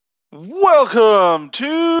Welcome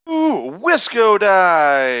to WiscoDice.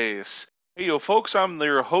 Hey, yo, folks, I'm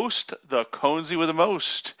your host, the Conesy with the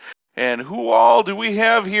Most. And who all do we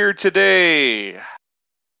have here today?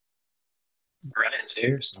 Brian's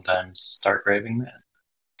here, sometimes start raving man.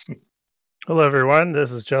 Hello, everyone.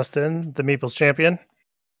 This is Justin, the Meeples champion.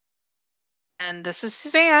 And this is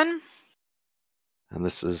Suzanne. And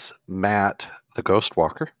this is Matt, the Ghost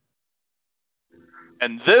Walker.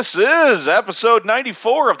 And this is episode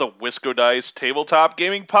 94 of the WiscoDice Tabletop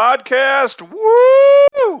Gaming Podcast.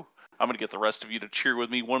 Woo! I'm going to get the rest of you to cheer with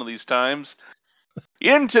me one of these times.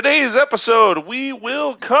 In today's episode, we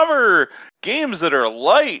will cover games that are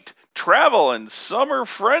light, travel, and summer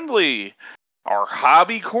friendly. Our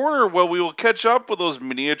hobby corner, where we will catch up with those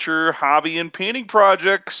miniature hobby and painting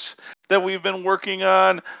projects that we've been working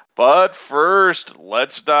on. But first,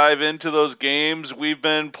 let's dive into those games we've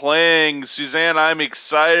been playing. Suzanne, I'm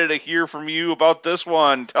excited to hear from you about this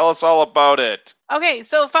one. Tell us all about it. Okay,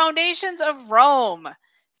 so Foundations of Rome.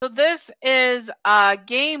 So this is a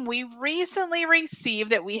game we recently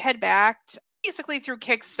received that we had backed basically through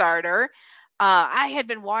Kickstarter. I had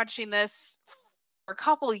been watching this for a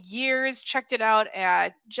couple of years, checked it out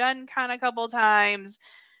at Gen Con a couple times,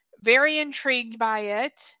 very intrigued by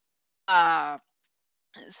it.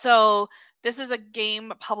 So this is a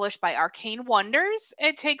game published by Arcane Wonders.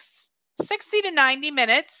 It takes 60 to 90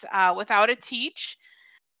 minutes without a teach.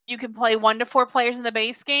 You can play 1 to 4 players in the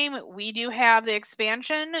base game. We do have the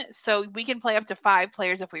expansion, so we can play up to 5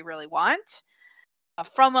 players if we really want.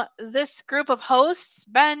 From this group of hosts,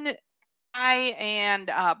 Ben, I,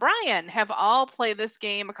 and Brian have all played this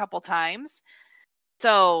game a couple times.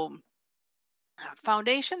 So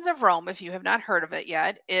Foundations of Rome, if you have not heard of it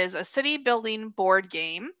yet, is a city building board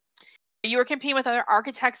game. You are competing with other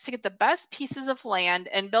architects to get the best pieces of land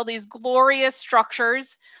and build these glorious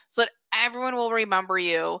structures so that everyone will remember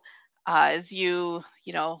you as you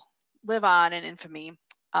live on in infamy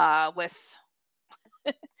with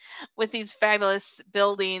with these fabulous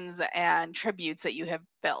buildings and tributes that you have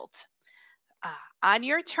built. On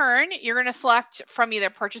your turn, you're going to select from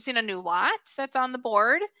either purchasing a new lot that's on the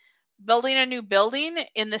board, building a new building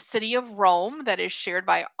in the city of Rome that is shared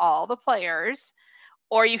by all the players,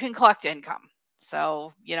 or you can collect income.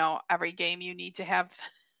 So, every game you need to have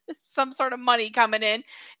some sort of money coming in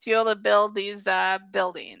to be able to build these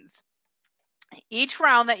buildings. Each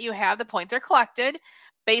round that you have, the points are collected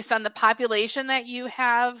based on the population that you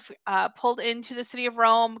have pulled into the city of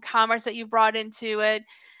Rome, commerce that you've brought into it,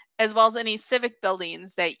 as well as any civic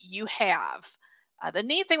buildings that you have. The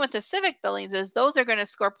neat thing with the civic buildings is those are going to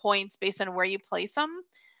score points based on where you place them.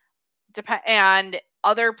 And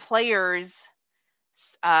other players'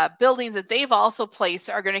 buildings that they've also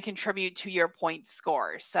placed are going to contribute to your point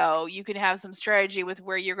score. So you can have some strategy with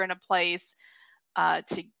where you're going to place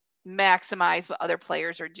to maximize what other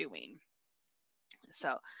players are doing.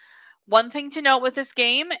 So one thing to note with this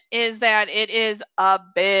game is that it is a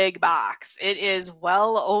big box. It is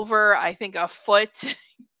well over, I think, a foot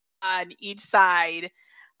on each side.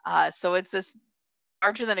 So it's this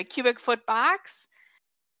larger than a cubic foot box.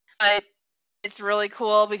 But it's really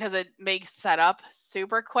cool because it makes setup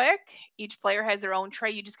super quick. Each player has their own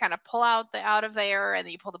tray. You just kind of pull out of there, and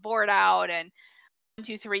then you pull the board out, and 1,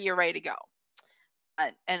 2, 3, you're ready to go.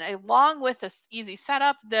 And along with this easy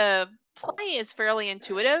setup, the play is fairly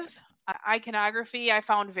intuitive. Iconography I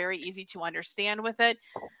found very easy to understand with it.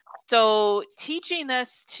 So teaching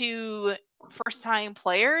this to first-time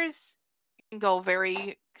players can go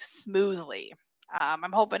very smoothly.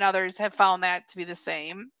 I'm hoping others have found that to be the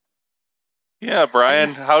same. Yeah,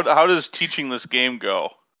 Brian, how does teaching this game go?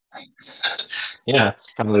 Yeah,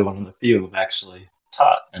 it's probably one of the few I've actually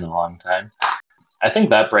taught in a long time. I think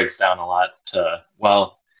that breaks down a lot to,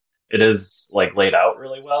 it is laid out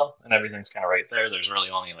really well and everything's kind of right there. There's really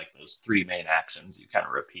only those 3 main actions you kind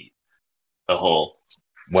of repeat the whole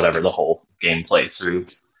gameplay through.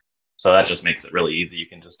 So that just makes it really easy. You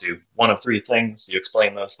can just do one of 3 things, you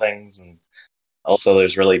explain those things, and also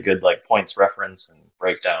there's really good points reference and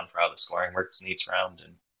breakdown for how the scoring works in each round.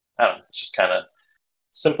 And I don't know, it's just kind of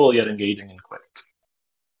simple yet engaging and quick.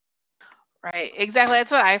 Right, exactly.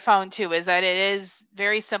 That's what I found too, is that it is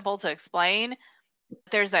very simple to explain.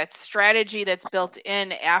 There's that strategy that's built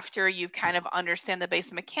in after you kind of understand the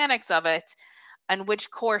basic mechanics of it and which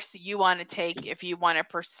course you want to take if you want to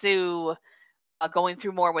pursue going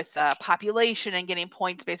through more with population and getting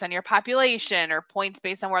points based on your population or points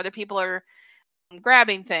based on where other people are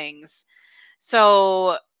grabbing things.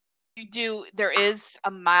 So there is a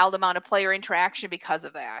mild amount of player interaction because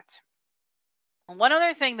of that. One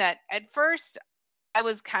other thing that at first I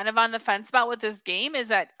was kind of on the fence about with this game is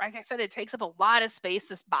that, like I said, it takes up a lot of space,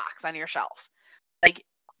 this box on your shelf. Like,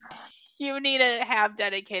 you need to have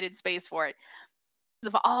dedicated space for it.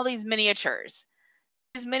 Of all these miniatures.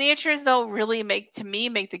 These miniatures, though, really make the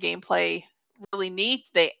gameplay really neat.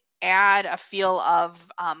 They add a feel of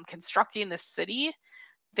constructing the city.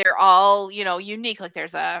 They're all, unique. Like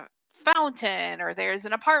there's a fountain or there's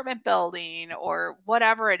an apartment building or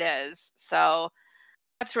whatever it is. So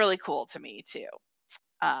that's really cool to me too.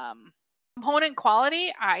 Component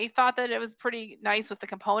quality, I thought that it was pretty nice with the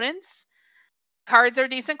components. Cards are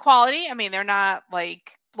decent quality. I mean, they're not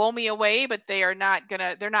like blow me away, but they're not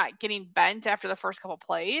getting bent after the first couple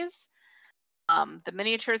plays. The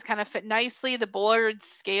miniatures kind of fit nicely. The board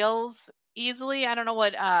scales easily. I don't know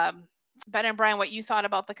what Ben and Brian, what you thought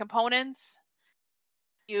about the components.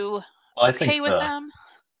 You Well, I okay think with them?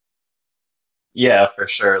 Yeah, for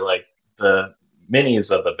sure. Like the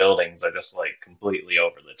minis of the buildings are just like completely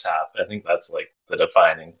over the top. I think that's like the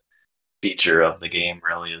defining feature of the game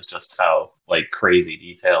really is just how like crazy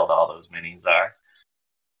detailed all those minis are.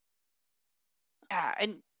 Yeah,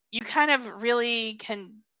 and you kind of really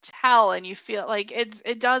can tell and you feel like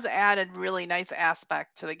it does add a really nice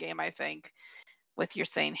aspect to the game, I think, with you're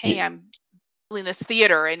saying, hey, Ye- I'm building this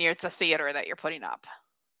theater and it's a theater that you're putting up.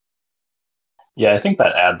 Yeah, I think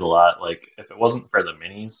that adds a lot. Like if it wasn't for the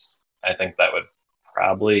minis, I think that would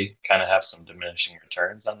probably kind of have some diminishing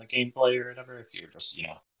returns on the gameplay or whatever if you're just,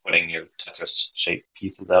 putting your Tetris shaped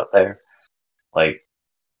pieces out there. Like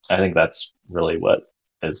I think that's really what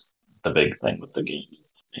is the big thing with the game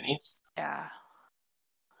is the minis. Yeah.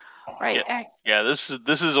 Right. Yeah, this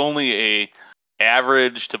is only a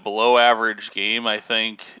average to below average game, I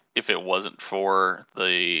think, if it wasn't for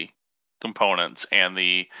the components and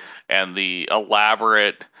the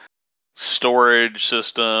elaborate storage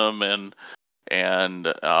system and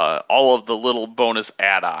all of the little bonus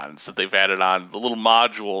add-ons that they've added on, the little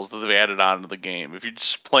modules that they've added on to the game. If you're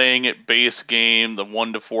just playing it base game, the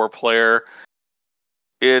 1 to 4 player,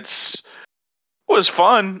 it was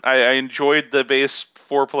fun. I enjoyed the base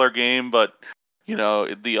 4-player game, but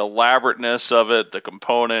the elaborateness of it, the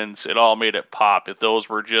components, it all made it pop. If those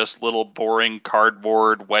were just little boring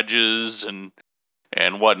cardboard wedges and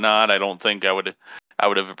whatnot, I don't think I would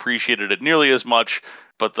have appreciated it nearly as much.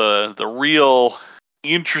 But the real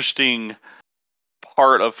interesting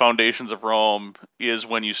part of Foundations of Rome is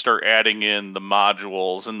when you start adding in the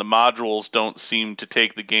modules, and the modules don't seem to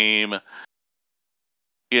take the game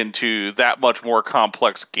into that much more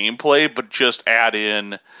complex gameplay, but just add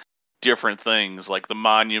in different things like the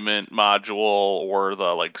monument module or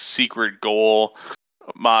the like secret goal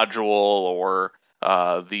module or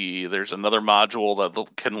there's another module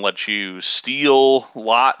that can let you steal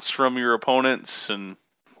lots from your opponents, and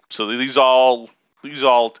so these all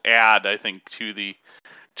add, I think, to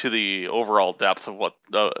the overall depth of what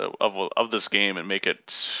of this game and make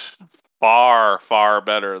it far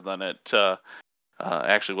better than it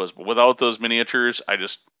actually was. But without those miniatures,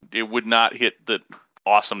 it would not hit the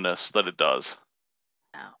awesomeness that it does.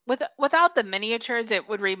 Without the miniatures, it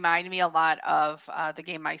would remind me a lot of the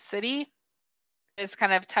game My City. It's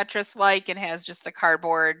kind of Tetris-like and has just the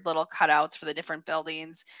cardboard little cutouts for the different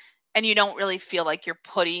buildings, and you don't really feel like you're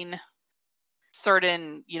putting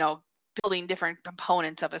certain, building different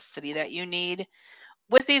components of a city that you need.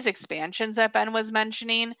 With these expansions that Ben was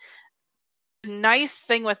mentioning, the nice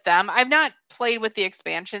thing with them, I've not played with the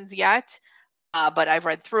expansions yet, but I've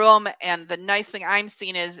read through them, and the nice thing I'm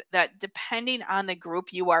seeing is that depending on the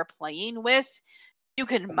group you are playing with, you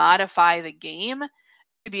can modify the game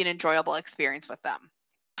to be an enjoyable experience with them.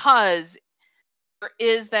 Because there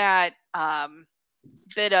is that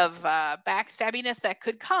bit of backstabbiness that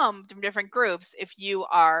could come from different groups if you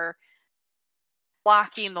are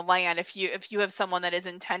blocking the land, if you have someone that is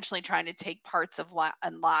intentionally trying to take parts of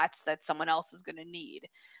lots that someone else is going to need.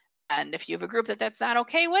 And if you have a group that's not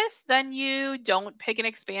okay with, then you don't pick an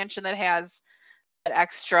expansion that has that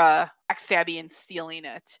extra backstabby and stealing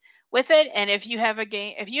it with it. And if you have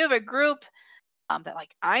a group that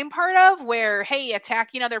like I'm part of, where hey,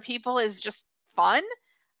 attacking other people is just fun,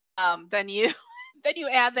 then you then you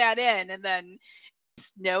add that in, and then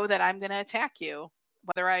just know that I'm going to attack you,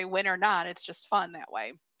 whether I win or not. It's just fun that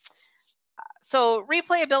way. So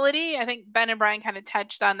replayability, I think Ben and Brian kind of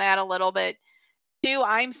touched on that a little bit too.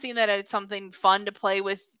 I'm seeing that it's something fun to play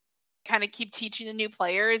with, kind of keep teaching the new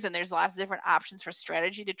players, and there's lots of different options for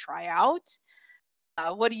strategy to try out.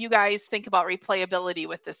 What do you guys think about replayability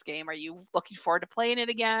with this game? Are you looking forward to playing it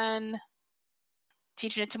again?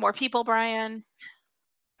 Teaching it to more people, Brian?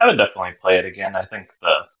 I would definitely play it again. I think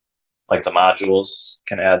the modules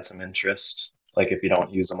can add some interest. Like if you don't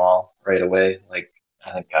use them all right away, like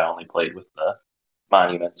I think I only played with the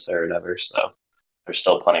monuments or whatever, so there's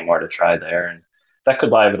still plenty more to try there, and that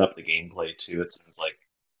could liven up the gameplay too. It seems like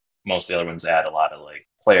most of the other ones add a lot of like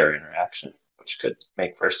player interaction, which could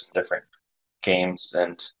make for some different games.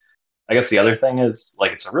 And I guess the other thing is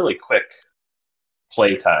like it's a really quick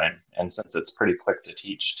play time, and since it's pretty quick to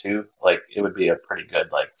teach too, like it would be a pretty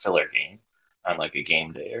good like filler game on like a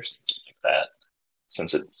game day or something like that,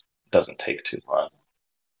 since it doesn't take too long.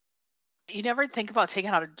 You never think about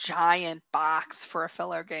taking out a giant box for a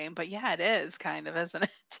filler game, but yeah, it is kind of, isn't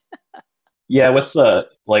it? Yeah, with I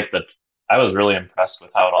was really impressed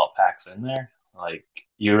with how it all packs in there. Like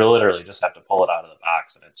you literally just have to pull it out of the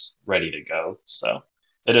box and it's ready to go. So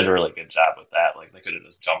they did a really good job with that. Like they could have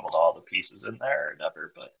just jumbled all the pieces in there or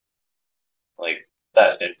whatever, but like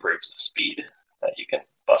that improves the speed that you can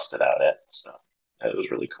bust it out at. So it was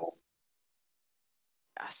really cool.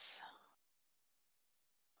 Yes.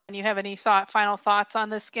 And you have any final thoughts on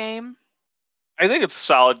this game? I think it's a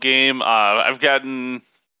solid game. I've gotten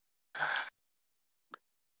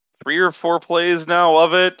 3 or 4 plays now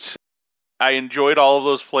of it. I enjoyed all of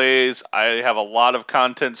those plays. I have a lot of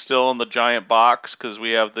content still in the giant box because we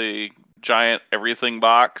have the giant everything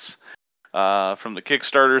box from the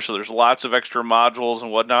Kickstarter. So there's lots of extra modules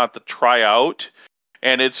and whatnot to try out.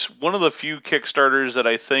 And it's one of the few Kickstarters that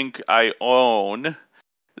I think I own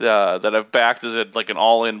that I've backed as like an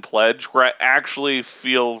all-in pledge, where I actually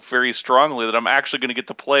feel very strongly that I'm actually going to get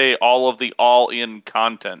to play all of the all-in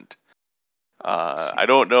content. I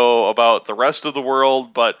don't know about the rest of the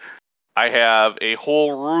world, but I have a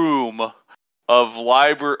whole room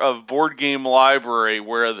of board game library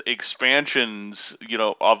where the expansions,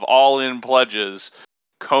 of all-in pledges,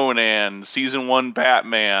 Conan, Season 1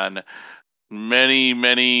 Batman, many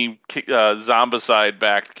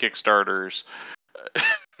Zombicide-backed Kickstarters.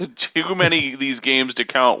 Too many of these games to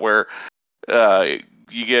count where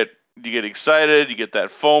you get excited, you get that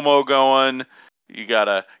FOMO going, you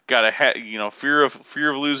gotta fear of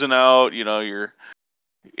losing out,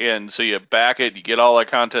 and so you back it, you get all that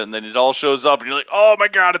content, and then it all shows up, and you're like, oh my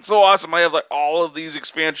god, it's so awesome! I have like all of these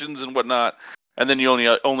expansions and whatnot, and then you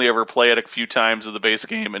only ever play it a few times of the base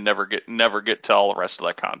game and never get to all the rest of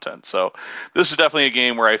that content. So this is definitely a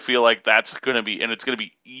game where I feel like that's going to be, and it's going to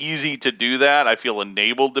be easy to do that. I feel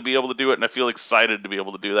enabled to be able to do it, and I feel excited to be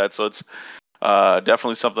able to do that. So it's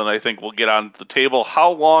definitely something I think will get on the table.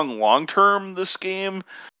 How long term this game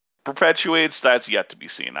perpetuates, that's yet to be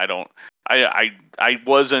seen. I'm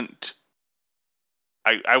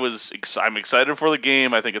excited for the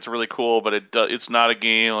game. I think it's really cool, but it's not a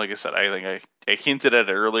game. Like I said, I think I hinted at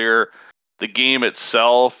it earlier. The game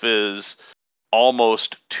itself is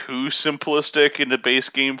almost too simplistic in the base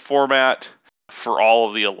game format for all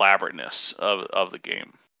of the elaborateness of the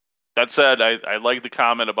game. That said, I like the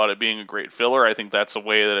comment about it being a great filler. I think that's a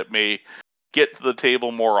way that it may get to the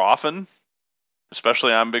table more often,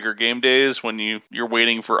 especially on bigger game days when you're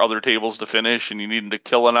waiting for other tables to finish and you need to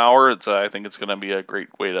kill an hour. I think it's going to be a great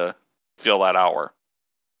way to fill that hour.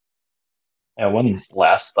 Yeah, one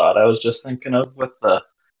last thought I was just thinking of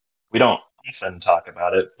we don't often talk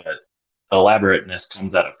about it, but elaborateness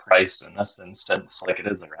comes at a price in this instance. Like it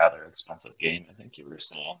is a rather expensive game, I think you were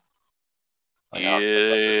saying.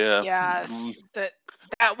 Yeah. Yes,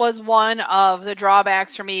 that was one of the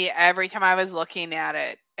drawbacks for me. Every time I was looking at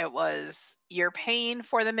it, it was you're paying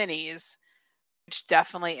for the minis, which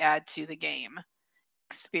definitely add to the game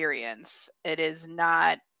experience. It is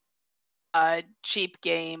not a cheap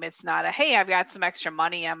game. It's not a hey, I've got some extra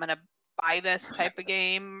money, I'm gonna buy this type of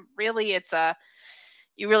game. Really,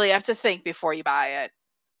 you really have to think before you buy it.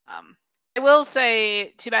 I will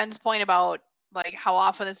say, to Ben's point about like how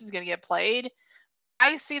often this is going to get played,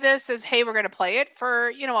 I see this as, hey, we're going to play it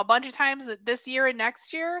for, a bunch of times this year and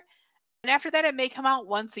next year. And after that, it may come out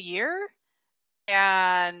once a year.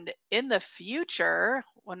 And in the future,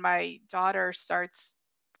 when my daughter starts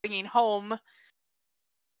bringing home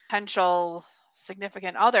potential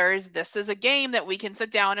significant others, this is a game that we can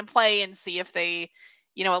sit down and play and see if they,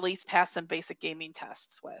 at least pass some basic gaming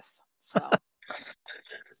tests with. So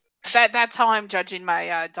that's how I'm judging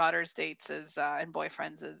my daughter's dates and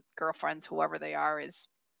boyfriends, as girlfriends, whoever they are, is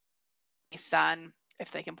based on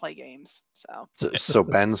if they can play games. So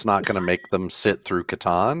Ben's not going to make them sit through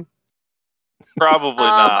Catan? Probably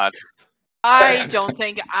not. I don't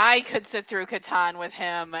think I could sit through Catan with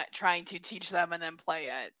him trying to teach them and then play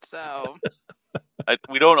it. So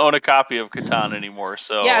we don't own a copy of Catan anymore.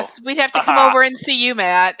 So yes, we'd have to come over and see you,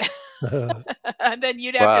 Matt. And then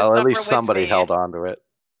you'd have to suffer at least somebody with me. held on to it.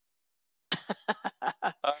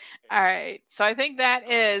 All right. So I think that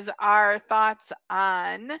is our thoughts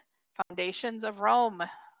on Foundations of Rome.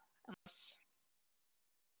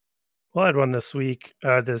 Well, I had one this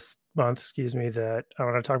month, that I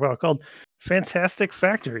want to talk about called Fantastic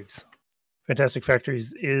Factories. Fantastic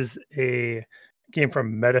Factories is a game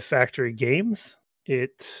from Meta Factory Games.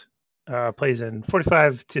 It plays in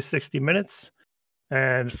 45 to 60 minutes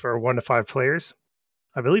and for 1 to 5 players.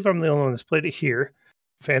 I believe I'm the only one that's played it here.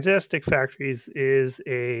 Fantastic Factories is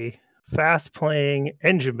a fast playing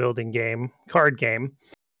engine building card game,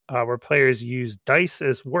 where players use dice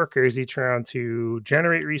as workers each round to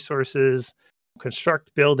generate resources,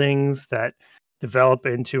 construct buildings that develop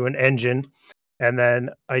into an engine, and then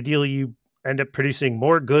ideally you end up producing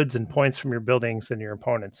more goods and points from your buildings than your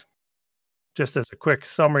opponents. Just as a quick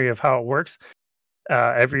summary of how it works,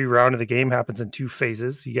 every round of the game happens in 2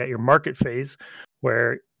 phases. You got your market phase,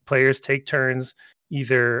 where players take turns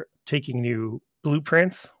either taking new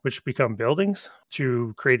blueprints, which become buildings,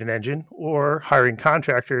 to create an engine, or hiring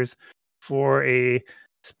contractors for a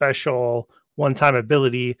special one-time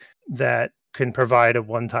ability that can provide a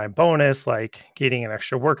one-time bonus, like getting an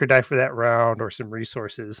extra worker die for that round or some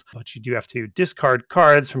resources. But you do have to discard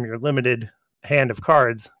cards from your limited hand of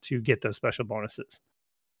cards to get those special bonuses.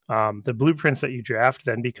 The blueprints that you draft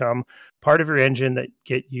then become part of your engine that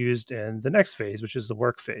get used in the next phase, which is the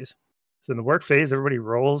work phase. So in the work phase, everybody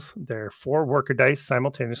rolls their 4 worker dice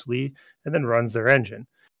simultaneously and then runs their engine.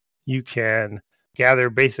 You can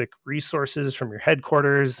gather basic resources from your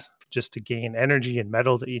headquarters just to gain energy and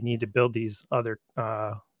metal that you need to build these other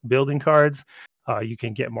building cards. You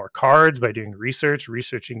can get more cards by doing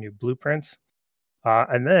researching new blueprints.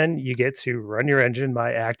 And then you get to run your engine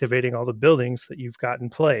by activating all the buildings that you've got in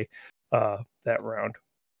play that round.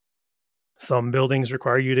 Some buildings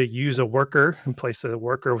require you to use a worker and place a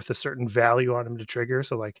worker with a certain value on them to trigger.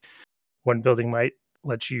 So, like, one building might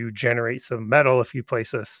let you generate some metal if you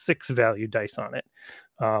place a 6 value dice on it.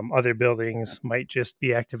 Other buildings might just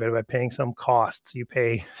be activated by paying some costs. You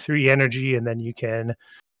pay 3 energy and then you can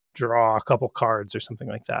draw a couple cards or something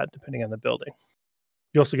like that, depending on the building.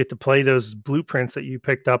 You also get to play those blueprints that you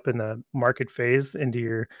picked up in the market phase into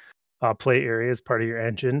your play area as part of your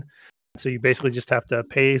engine. So you basically just have to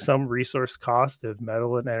pay some resource cost of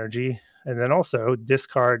metal and energy, and then also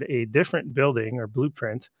discard a different building or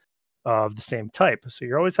blueprint of the same type. So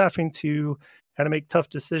you're always having to kind of make tough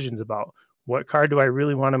decisions about what card do I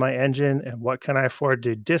really want in my engine and what can I afford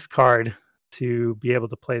to discard to be able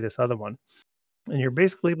to play this other one. And you're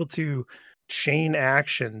basically able to chain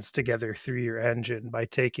actions together through your engine by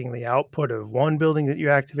taking the output of one building that you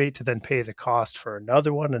activate to then pay the cost for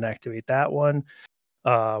another one and activate that one,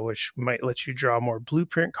 which might let you draw more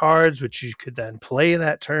blueprint cards, which you could then play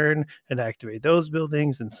that turn and activate those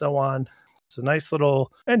buildings and so on. It's a nice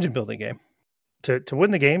little engine building game. To win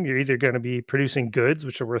the game, you're either going to be producing goods,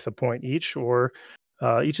 which are worth a point each, or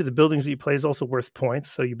each of the buildings that you play is also worth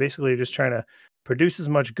points. So you basically are just trying to produce as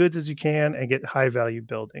much goods as you can and get high value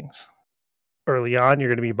buildings. Early on, you're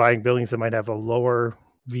going to be buying buildings that might have a lower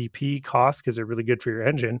VP cost because they're really good for your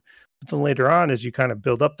engine. But then later on, as you kind of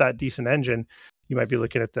build up that decent engine, you might be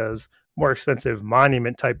looking at those more expensive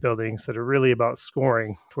monument type buildings that are really about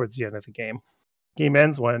scoring towards the end of the game. Game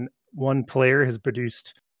ends when one player has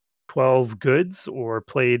produced 12 goods or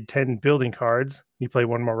played 10 building cards. You play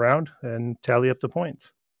one more round and tally up the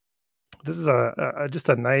points. This is just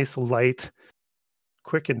a nice, light,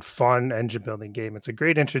 quick and fun engine building game. It's a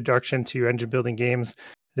great introduction to engine building games.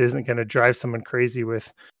 It isn't going to drive someone crazy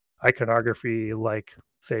with iconography like,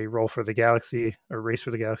 say, Roll for the Galaxy or Race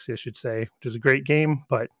for the Galaxy, I should say, which is a great game,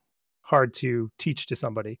 but hard to teach to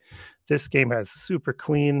somebody. This game has super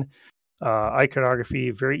clean iconography,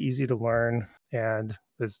 very easy to learn, and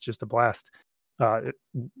it's just a blast.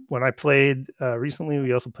 When I played recently,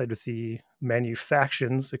 we also played with the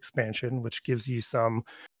Manufactions expansion, which gives you some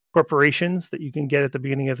corporations that you can get at the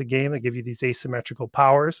beginning of the game that give you these asymmetrical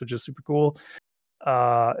powers, which is super cool,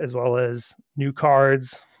 as well as new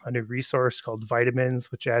cards, a new resource called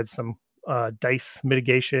vitamins, which adds some dice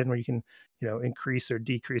mitigation where you can, increase or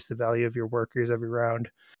decrease the value of your workers every round.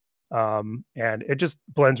 And it just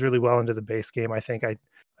blends really well into the base game. I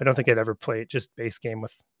don't think I'd ever play it just base game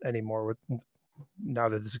with anymore with now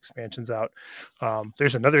that this expansion's out.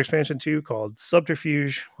 There's another expansion too called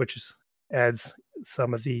Subterfuge, which adds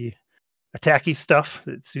some of the attacky stuff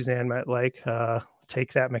that Suzanne might like.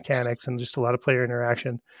 Take that mechanics and just a lot of player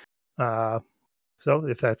interaction. So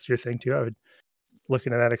if that's your thing too, I would look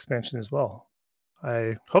into that expansion as well.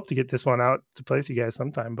 I hope to get this one out to play with you guys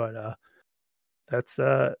sometime, but that's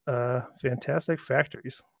Fantastic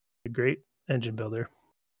Factories, a great engine builder.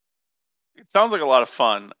 It sounds like a lot of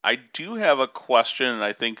fun. I do have a question, and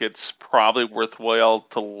I think it's probably worthwhile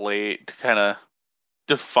to kind of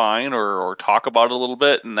define or talk about a little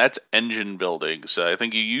bit, and that's engine building. So I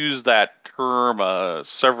think you use that term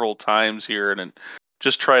several times here, and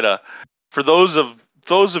just try to, for those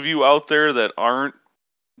of you out there that aren't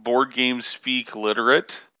board game speak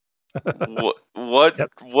literate, Yep.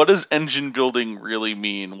 what does engine building really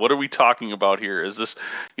mean? What are we talking about here? Is this,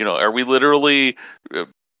 are we literally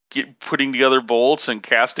putting together bolts and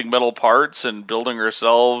casting metal parts and building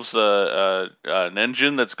ourselves an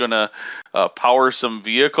engine that's going to power some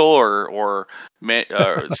vehicle or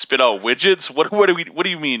spit out widgets? What do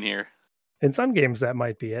you mean here? In some games that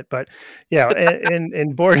might be it, but yeah,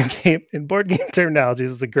 in board game terminology,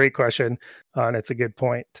 this is a great question, and it's a good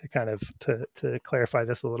point to kind of to clarify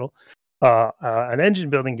this a little. An engine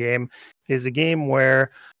building game is a game where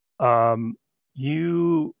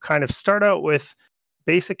you kind of start out with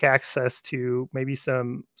basic access to maybe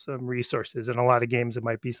some resources. In a lot of games, it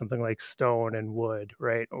might be something like stone and wood,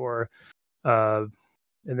 right? Or in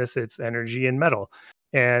this, it's energy and metal,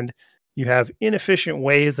 and you have inefficient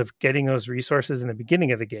ways of getting those resources in the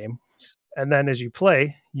beginning of the game. And then as you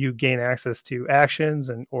play, you gain access to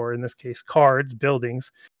actions or in this case, cards,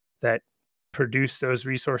 buildings that produce those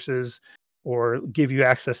resources or give you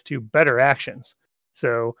access to better actions.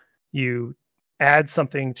 So you add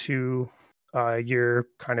something to your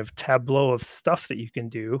kind of tableau of stuff that you can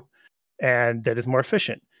do and that is more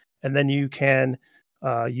efficient. And then you can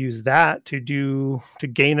use that to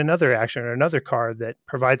gain another action or another card that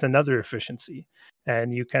provides another efficiency,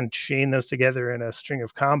 and you can chain those together in a string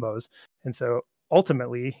of combos. And so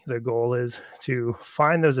ultimately the goal is to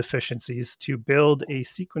find those efficiencies to build a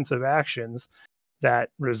sequence of actions that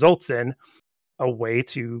results in a way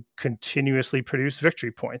to continuously produce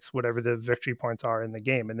victory points, whatever the victory points are in the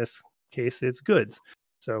game. In this case, it's goods.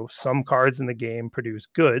 So some cards in the game produce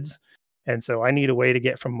goods, and so I need a way to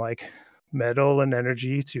get from like metal and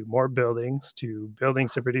energy to more buildings to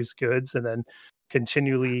produce goods, and then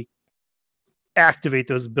continually activate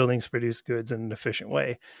those buildings to produce goods in an efficient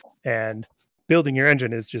way. And building your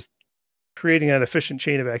engine is just creating an efficient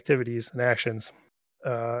chain of activities and actions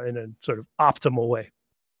in a sort of optimal way.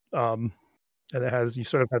 And you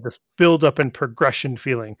sort of have this build up and progression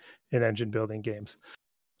feeling in engine building games.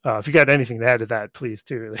 If you got anything to add to that, please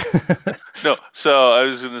too. No, so I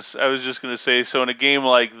was just gonna say, so in a game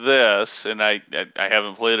like this, and I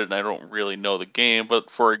haven't played it and I don't really know the game, but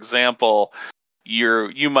for example,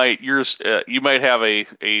 you might have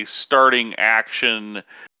a starting action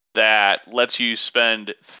that lets you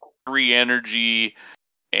spend 3 energy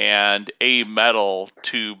and a metal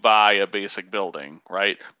to buy a basic building,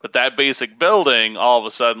 right? But that basic building all of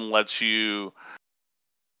a sudden lets you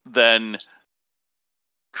then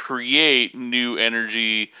create new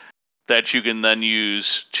energy that you can then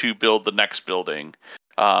use to build the next building.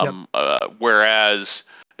 Whereas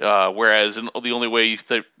the only way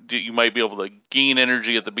that you might be able to gain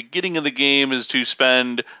energy at the beginning of the game is to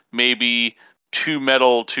spend maybe 2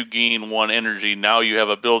 metal to gain 1 energy. Now you have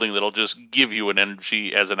a building that'll just give you an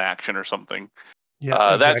energy as an action or something.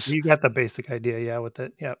 Yeah, exactly. You got the basic idea, with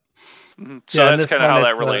it. Yep. So that's kind of how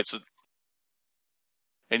that relates.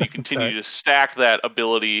 And you continue to stack those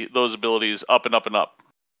abilities up and up and up.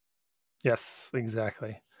 Yes,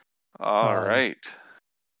 exactly. All right.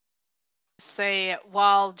 Say,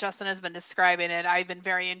 while Justin has been describing it, I've been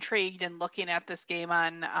very intrigued in looking at this game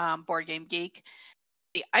on Board Game Geek.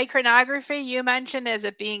 The iconography you mentioned as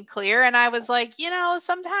it being clear, and I was like,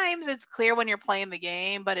 sometimes it's clear when you're playing the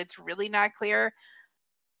game, but it's really not clear.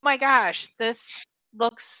 Oh my gosh, this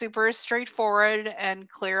looks super straightforward and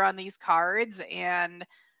clear on these cards, and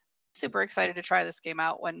super excited to try this game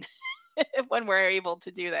out when when we're able to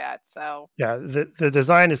do that. So yeah, the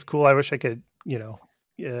design is cool. I wish I could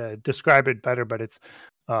describe it better, but it's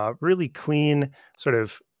really clean, sort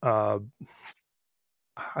of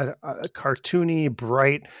cartoony,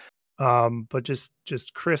 bright, but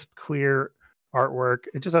just crisp, clear artwork.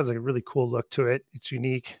 It just has a really cool look to it. It's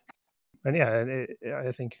unique, and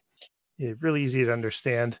I think it's really easy to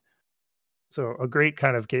understand. So a great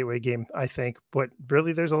kind of gateway game, I think. But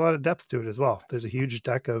really, there's a lot of depth to it as well. There's a huge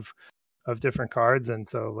deck of different cards, and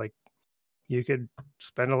so like you could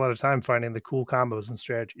spend a lot of time finding the cool combos and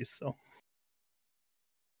strategies. So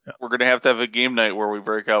yeah. We're gonna have to have a game night where we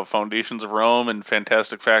break out Foundations of Rome and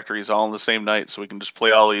Fantastic Factories all in the same night, so we can just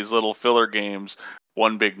play all these little filler games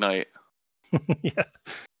one big night. Yeah,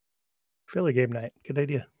 filler game night. Good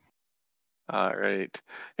idea. All right.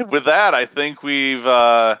 And with that, I think we've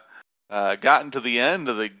gotten to the end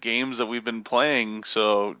of the games that we've been playing.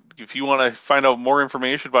 So if you want to find out more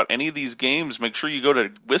information about any of these games, make sure you go to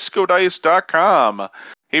WiscoDice.com.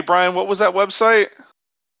 Hey, Brian, what was that website?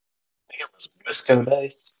 I think it was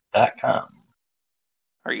WiscoDice.com.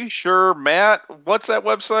 Are you sure, Matt? What's that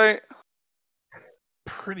website?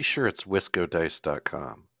 Pretty sure it's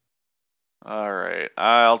WiscoDice.com. All right,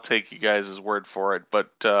 I'll take you guys' word for it. But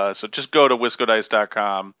so just go to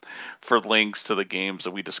WiscoDice.com for links to the games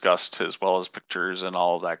that we discussed, as well as pictures and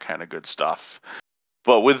all of that kind of good stuff.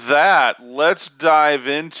 But with that, let's dive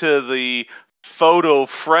into the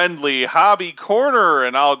photo-friendly hobby corner,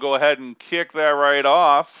 and I'll go ahead and kick that right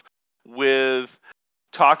off with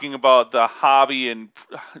talking about the hobby and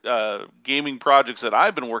gaming projects that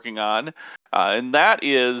I've been working on, and that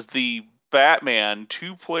is the Batman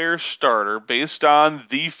two-player starter based on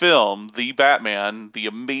the film, The Batman, the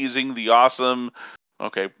amazing, the awesome,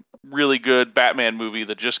 really good Batman movie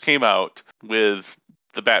that just came out with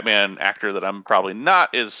the Batman actor that I'm probably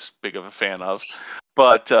not as big of a fan of.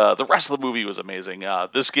 But the rest of the movie was amazing.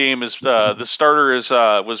 This game is the starter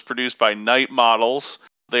was produced by Night Models.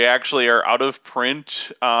 They actually are out of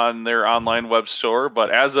print on their online web store,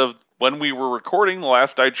 but as of when we were recording, the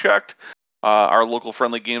last I checked, our local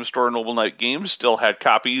friendly game store, Noble Knight Games, still had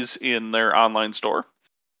copies in their online store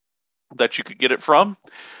that you could get it from.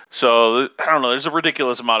 So I don't know. There's a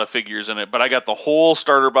ridiculous amount of figures in it, but I got the whole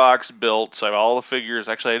starter box built. So I have all the figures.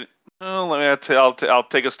 Actually, I'll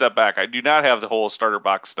take a step back. I do not have the whole starter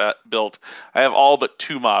box built. I have all but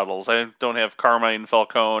 2 models. I don't have Carmine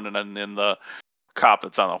Falcone and then the cop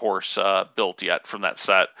that's on the horse built yet from that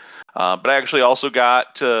set. But I actually also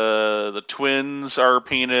got the twins are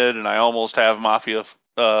painted, and I almost have Mafia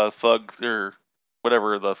Thug or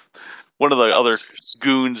whatever one of the other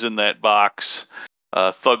goons in that box.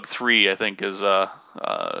 Thug 3, I think, is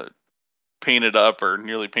painted up or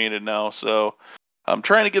nearly painted now. So I'm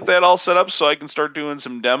trying to get that all set up so I can start doing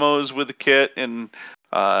some demos with the kit and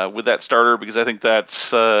with that starter, because I think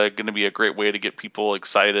that's going to be a great way to get people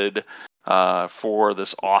excited for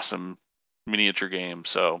this awesome miniature game.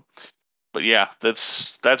 So, but yeah,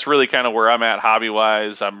 that's really kind of where I'm at hobby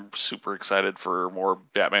wise. I'm super excited for more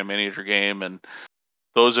Batman miniature game, and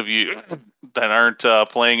those of you that aren't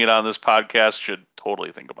playing it on this podcast should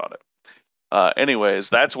totally think about it. Anyways,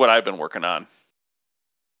 that's what I've been working on.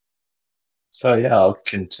 So yeah, I'll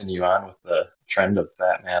continue on with the trend of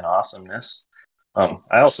Batman awesomeness.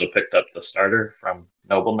 I also picked up the starter from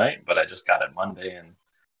Noble Knight, but I just got it Monday, and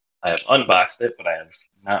I have unboxed it, but I have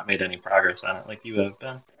not made any progress on it like you have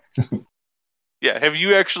been. Yeah, have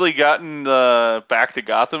you actually gotten the Back to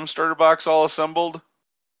Gotham starter box all assembled?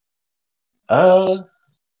 I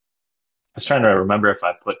was trying to remember if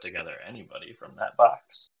I put together anybody from that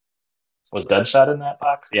box. Was Deadshot in that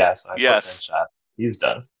box? Yeah, so I put Deadshot. He's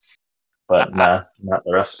done. But nah, not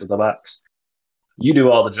the rest of the box. You do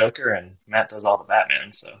all the Joker, and Matt does all the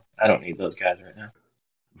Batman, so I don't need those guys right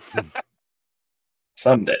now.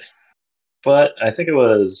 Someday. But I think it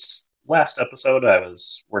was last episode I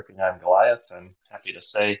was working on Goliath. I'm happy to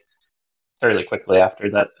say fairly quickly after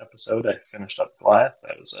that episode I finished up Goliath.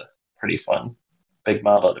 That was a pretty fun big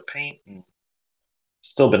model to paint, and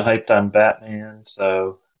still been hyped on Batman,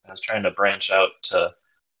 so I was trying to branch out to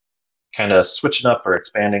kind of switching up or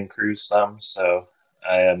expanding crews some. So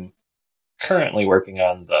I am currently working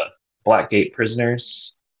on the Blackgate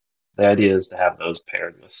Prisoners. The idea is to have those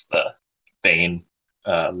paired with the Bane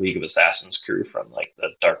League of Assassins crew from like the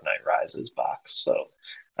Dark Knight Rises box. So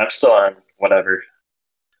I'm still on whatever.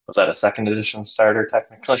 Was that a second edition starter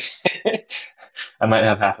technically? I might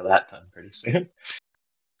have half of that done pretty soon.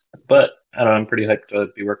 But I don't know, I'm pretty hyped to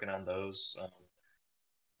be working on those.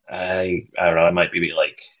 I don't know, I might be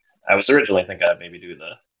like, I was originally thinking I'd maybe do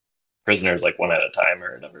the prisoners like one at a time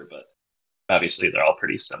or whatever, but obviously they're all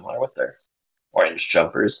pretty similar with their orange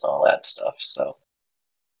jumpers and all that stuff. So,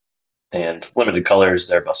 and limited colors,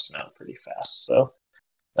 they're busting out pretty fast. So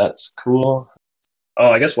that's cool.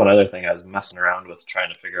 Oh, I guess one other thing I was messing around with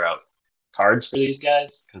trying to figure out cards for these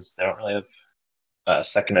guys, because they don't really have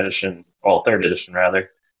second edition, well, third edition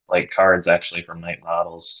rather, like cards actually from Night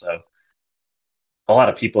Models. So a lot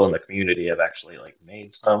of people in the community have actually like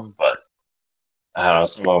made some, but I don't know,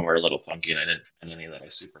 some of them were a little funky and I didn't find any that I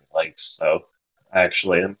super liked. So I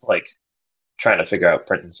actually am like trying to figure out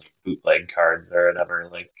printing some bootleg cards or whatever.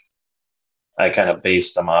 Like I kind of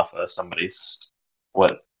based them off of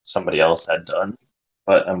what somebody else had done,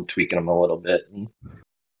 but I'm tweaking them a little bit and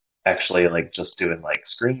actually like just doing like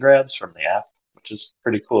screen grabs from the app, which is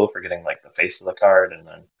pretty cool for getting like the face of the card, and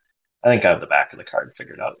then I think I have the back of the card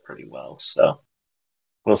figured out pretty well. So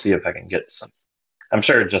we'll see if I can get some. I'm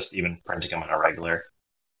sure just even printing them on a regular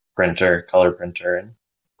printer, color printer, and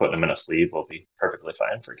putting them in a sleeve will be perfectly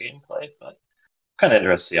fine for gameplay. But kind of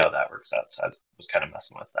interested to see how that works out. So I was kind of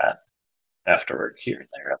messing with that after work here and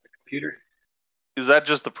there at the computer. Is that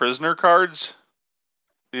just the prisoner cards?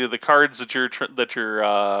 the cards that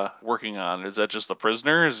you're working on, is that just the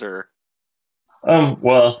prisoners or?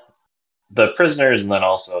 Well, the prisoners and then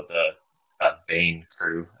also the Bane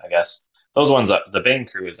crew, I guess. Those ones, the Bane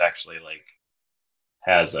crew is actually like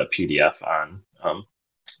has a PDF on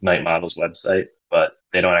Night Model's website, but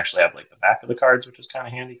they don't actually have like the back of the cards, which is kind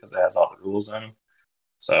of handy because it has all the rules on them.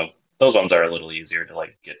 So those ones are a little easier to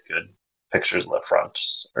like get good pictures of the front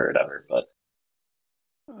or whatever. But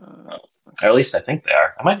or at least I think they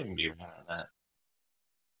are. I might even be wrong on that.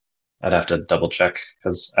 I'd have to double check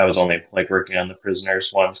because I was only like working on the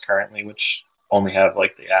prisoners ones currently, which only have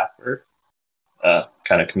like the app or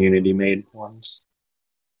kind of community made ones.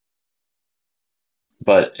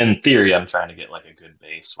 But in theory, I'm trying to get like a good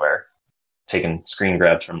base where taking screen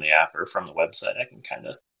grabs from the app or from the website, I can kind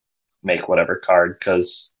of make whatever card.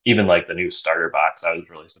 Because even like the new starter box, I was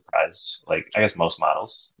really surprised. Like I guess most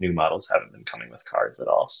new models haven't been coming with cards at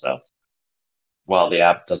all. So while the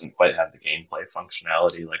app doesn't quite have the gameplay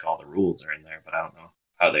functionality, like all the rules are in there, but I don't know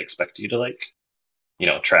how they expect you to like,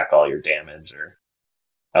 track all your damage or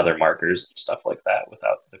other markers and stuff like that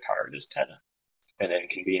without the card is kind of an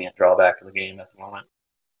inconvenient drawback of the game at the moment.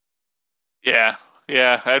 Yeah,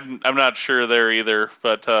 I'm not sure there either,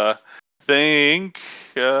 but think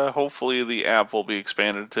hopefully the app will be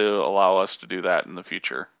expanded to allow us to do that in the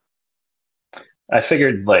future. I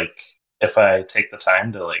figured like if I take the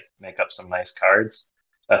time to like make up some nice cards,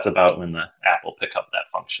 that's about when the app will pick up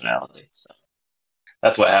that functionality. So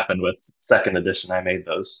that's what happened with second edition. I made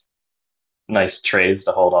those nice trays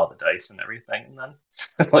to hold all the dice and everything, and then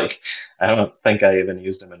like I don't think I even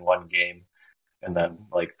used them in one game. And then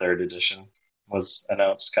like third edition was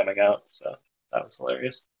announced coming out, so that was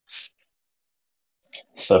hilarious.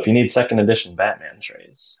 So if you need second edition Batman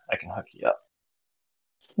trays, I can hook you up.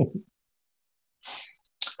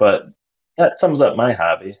 But that sums up my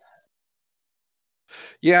hobby.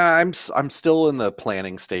 Yeah, I'm still in the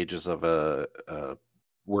planning stages of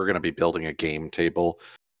we're going to be building a game table.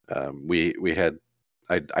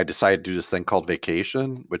 I decided to do this thing called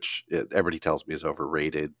Vacation, which everybody tells me is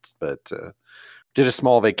overrated, but did a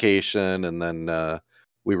small vacation, and then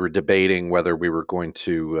we were debating whether we were going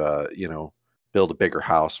to build a bigger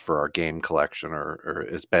house for our game collection, or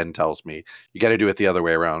as Ben tells me, you got to do it the other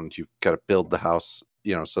way around. You've got to build the house,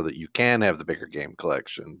 so that you can have the bigger game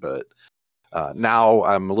collection. But now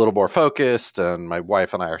I'm a little more focused, and my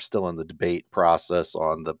wife and I are still in the debate process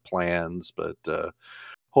on the plans, but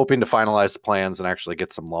hoping to finalize the plans and actually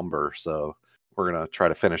get some lumber. So we're going to try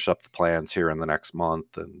to finish up the plans here in the next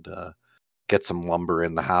month and get some lumber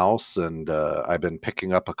in the house. And I've been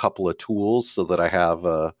picking up a couple of tools so that I have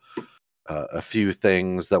a few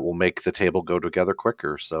things that will make the table go together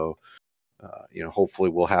quicker. So, hopefully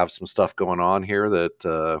we'll have some stuff going on here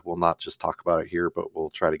that we'll not just talk about it here, but we'll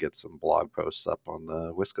try to get some blog posts up on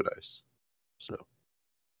the WiscoDice. So,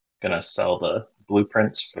 Gonna sell the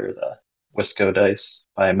blueprints for the WiscoDice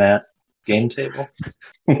by Matt game table.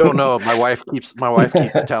 Don't know. My wife keeps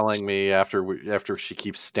telling me after she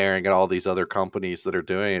keeps staring at all these other companies that are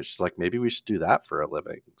doing it, she's like, maybe we should do that for a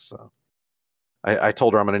living. So I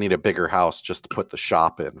told her I'm going to need a bigger house just to put the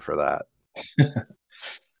shop in for that.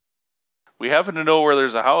 We happen to know where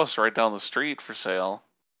there's a house right down the street for sale.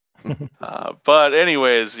 But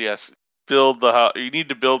anyways, yes, build the house. You need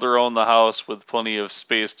to build or own the house with plenty of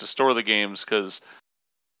space to store the games, because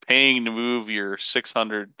paying to move your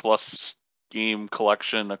 600 plus game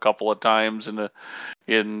collection a couple of times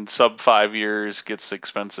in sub 5 years gets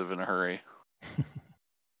expensive in a hurry.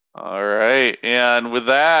 All right, and with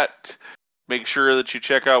that, make sure that you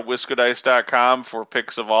check out WiscoDice.com for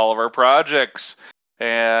pics of all of our projects.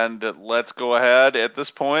 And let's go ahead. At this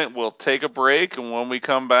point, we'll take a break, and when we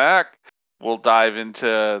come back, we'll dive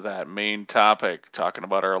into that main topic, talking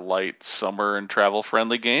about our light, summer, and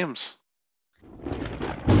travel-friendly games.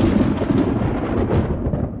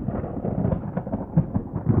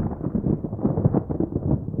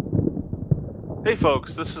 Hey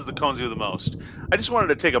folks, this is the Conesy with the Most. I just wanted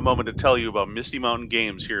to take a moment to tell you about Misty Mountain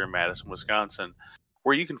Games here in Madison, Wisconsin,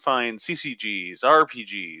 where you can find CCGs,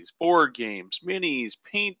 RPGs, board games, minis,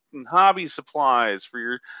 paint and hobby supplies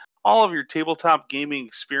for all of your tabletop gaming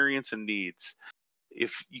experience and needs.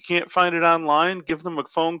 If you can't find it online, give them a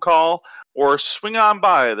phone call or swing on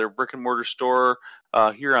by their brick and mortar store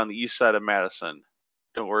here on the east side of Madison.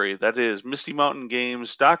 Don't worry, that is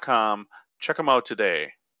MistyMountainGames.com. Check them out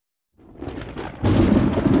today.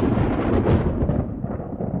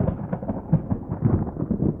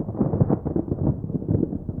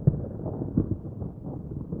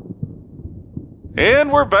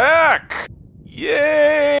 And we're back!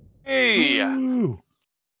 Yay! Ooh.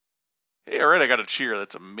 Hey, all right, I got a cheer.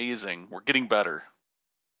 That's amazing. We're getting better.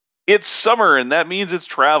 It's summer, and that means it's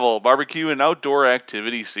travel, barbecue, and outdoor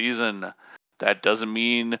activity season. That doesn't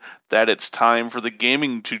mean that it's time for the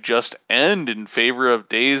gaming to just end in favor of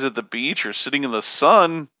days at the beach or sitting in the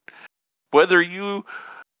sun. Whether you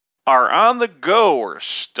are on the go or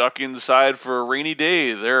stuck inside for a rainy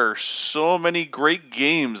day, there are so many great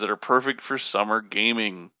games that are perfect for summer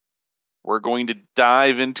gaming. We're going to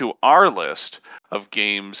dive into our list of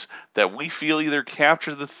games that we feel either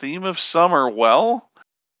capture the theme of summer well,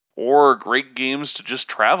 or great games to just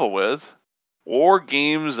travel with, or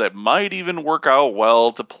games that might even work out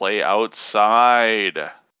well to play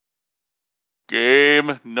outside.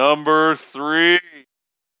 Game number 3.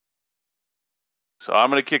 So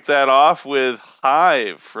I'm going to kick that off with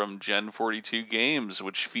Hive from Gen 42 Games,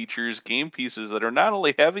 which features game pieces that are not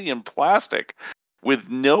only heavy in plastic, with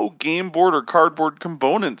no game board or cardboard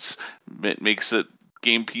components. It makes it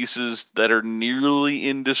game pieces that are nearly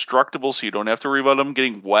indestructible, so you don't have to worry about them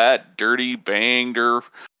getting wet, dirty, banged, or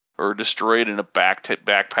destroyed in a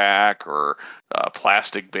backpack or a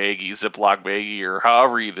plastic baggie, Ziploc baggie, or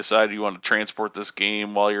however you decide you want to transport this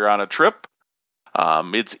game while you're on a trip.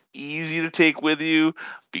 It's easy to take with you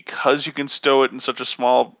because you can stow it in such a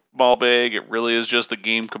small bag. It really is just the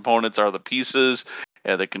game components are the pieces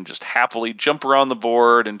that can just happily jump around the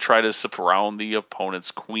board and try to zip around the opponent's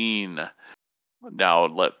queen.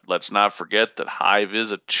 Now, let's not forget that Hive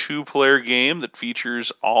is a 2-player game that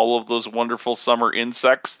features all of those wonderful summer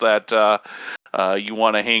insects that you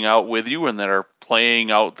want to hang out with you and that are playing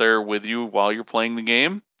out there with you while you're playing the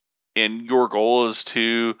game. And your goal is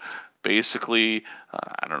to basically,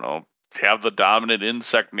 I don't know, have the dominant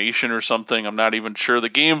insect nation or something. I'm not even sure. The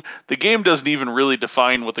game doesn't even really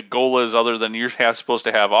define what the goal is, other than you're supposed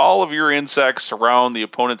to have all of your insects surround the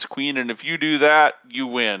opponent's queen, and if you do that, you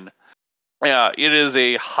win. Yeah, it is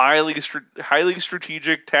a highly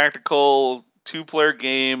strategic, tactical 2-player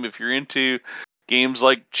game. If you're into games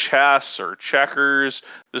like chess or checkers,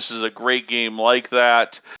 this is a great game like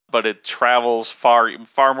that. But it travels far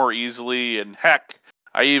more easily, and heck,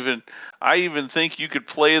 I even think you could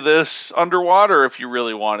play this underwater if you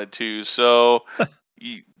really wanted to. So,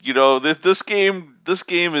 this game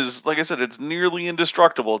is, like I said, it's nearly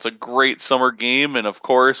indestructible. It's a great summer game, and of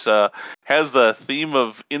course, has the theme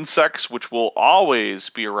of insects, which will always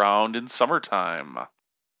be around in summertime. All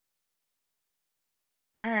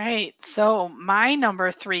right, so my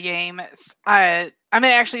number 3 game is, I'm going to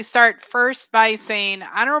actually start first by saying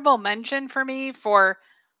honorable mention for me for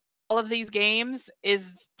all of these games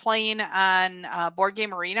is playing on Board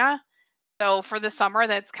Game Arena. So for the summer,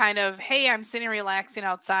 that's kind of, hey, I'm sitting relaxing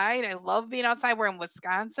outside. I love being outside. We're in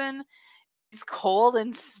Wisconsin. It's cold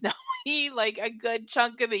and snowy like a good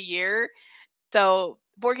chunk of the year. So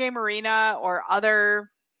Board Game Arena or other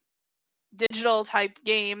digital type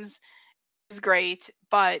games is great.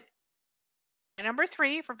 But number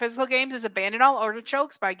 3 for physical games is Abandon All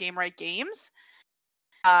Artichokes by Game Right Games.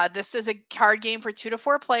 This is a card game for 2 to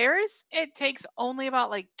 4 players. It takes only about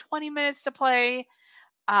like 20 minutes to play.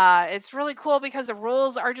 It's really cool because the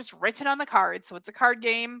rules are just written on the card. So it's a card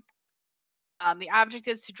game. The object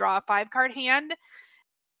is to draw a 5-card hand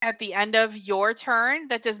at the end of your turn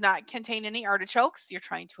that does not contain any artichokes. You're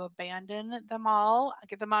trying to abandon them all,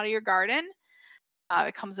 get them out of your garden.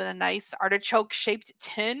 It comes in a nice artichoke-shaped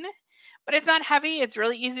tin, but it's not heavy. It's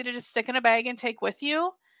really easy to just stick in a bag and take with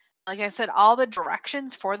you. Like I said, all the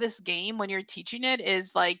directions for this game when you're teaching it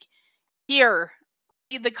is like, here,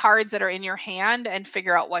 read the cards that are in your hand and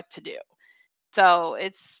figure out what to do. So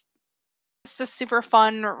it's just a super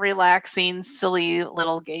fun, relaxing, silly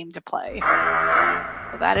little game to play.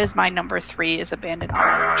 So that is my number 3 is Abandon All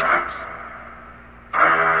Artichokes.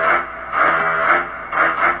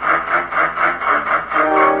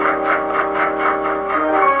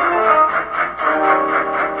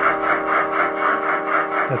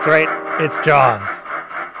 That's right. It's Jaws.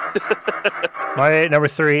 My number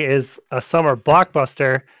 3 is a summer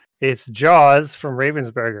blockbuster. It's Jaws from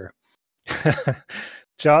Ravensburger.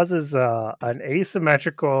 Jaws is an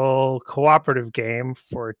asymmetrical cooperative game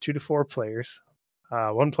for 2 to 4 players.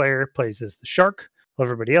 One player plays as the shark.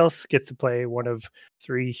 Everybody else gets to play one of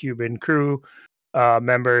 3 human crew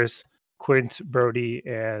members. Quint, Brody,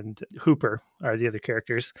 and Hooper are the other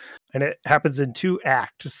characters. And it happens in 2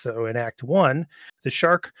 acts. So in Act 1, the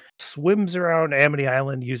shark swims around Amity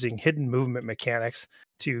Island using hidden movement mechanics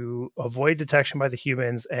to avoid detection by the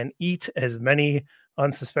humans and eat as many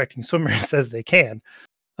unsuspecting swimmers as they can.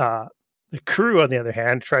 The crew, on the other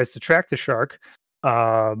hand, tries to track the shark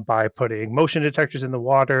by putting motion detectors in the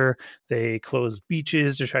water. They close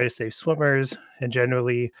beaches to try to save swimmers and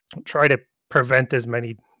generally try to prevent as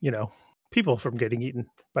many, people from getting eaten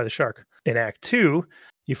by the shark. In Act 2,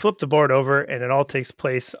 You flip the board over, and it all takes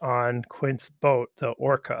place on Quint's boat, the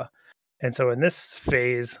Orca. And so in this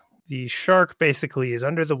phase, the shark basically is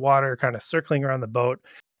under the water, kind of circling around the boat,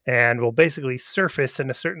 and will basically surface in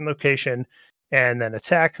a certain location and then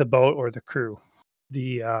attack the boat or the crew.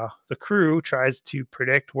 The crew tries to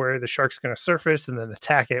predict where the shark's going to surface and then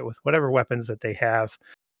attack it with whatever weapons that they have.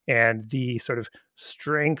 And the sort of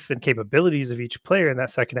strength and capabilities of each player in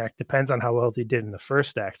that second act depends on how well they did in the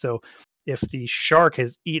first act. So if the shark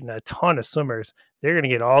has eaten a ton of swimmers, they're going to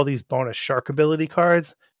get all these bonus shark ability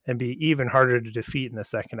cards and be even harder to defeat in the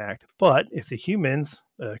second act. But if the humans,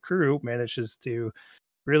 crew, manages to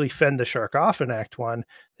really fend the shark off in Act 1,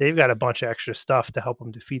 they've got a bunch of extra stuff to help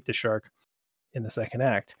them defeat the shark in the second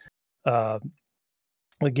act. The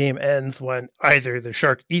game ends when either the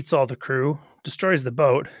shark eats all the crew, destroys the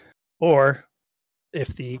boat, or if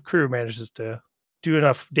the crew manages to do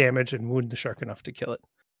enough damage and wound the shark enough to kill it.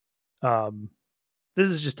 This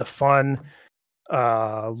is just a fun,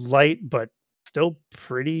 light, but still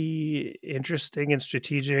pretty interesting and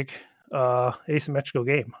strategic asymmetrical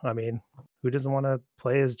game. I mean, who doesn't want to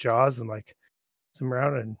play as Jaws and like swim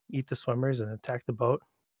around and eat the swimmers and attack the boat?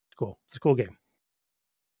 It's cool. It's a cool game.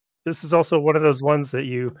 This is also one of those ones that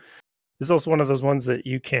you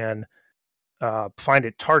can find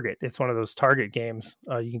at Target. It's one of those Target games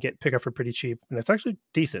you can pick up for pretty cheap, and it's actually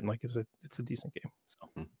decent. Like it's a decent game.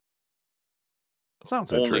 So.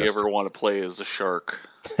 Sounds Only interesting. ever want to play as the shark.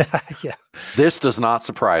 Yeah. This does not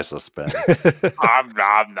surprise us, Ben. Nom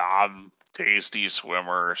nom nom. Tasty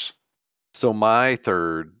swimmers. So my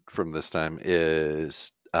third from this time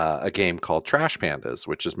is a game called Trash Pandas,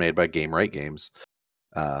 which is made by Game Right Games.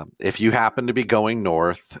 If you happen to be going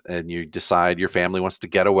north and you decide your family wants to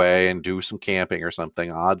get away and do some camping or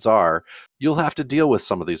something, odds are you'll have to deal with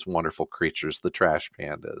some of these wonderful creatures, the trash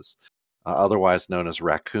pandas, otherwise known as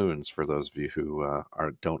raccoons for those of you who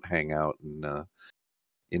don't hang out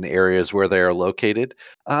in areas where they are located.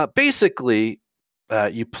 Basically,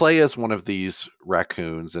 you play as one of these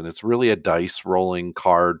raccoons, and it's really a dice rolling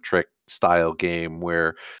card trick style game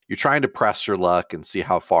where you're trying to press your luck and see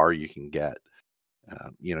how far you can get.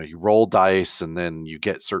 You roll dice and then you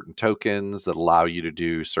get certain tokens that allow you to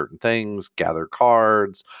do certain things, gather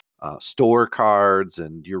cards, store cards,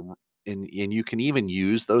 and you can even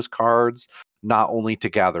use those cards not only to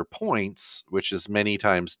gather points, which is many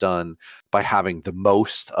times done by having the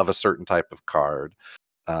most of a certain type of card,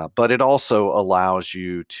 but it also allows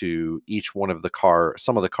you to some of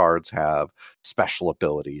the cards have special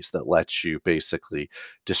abilities that lets you basically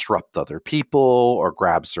disrupt other people or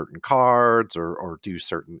grab certain cards or do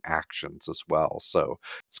certain actions as well. So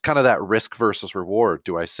it's kind of that risk versus reward.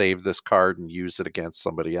 Do I save this card and use it against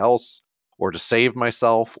somebody else, or to save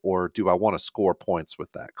myself, or do I want to score points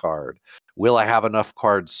with that card? Will I have enough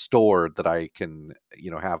cards stored that I can,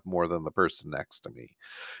 have more than the person next to me?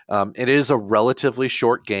 It is a relatively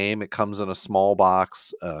short game. It comes in a small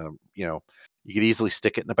box. You could easily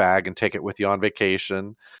stick it in a bag and take it with you on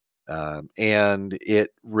vacation. And it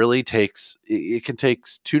really it can take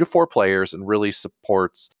 2 to 4 players and really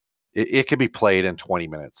supports, it can be played in 20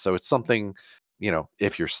 minutes. So it's something,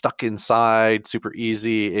 if you're stuck inside, super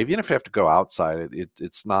easy. Even if you have to go outside,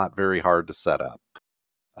 it's not very hard to set up.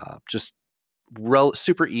 Just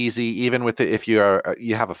super easy, even with it if you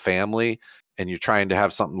have a family and you're trying to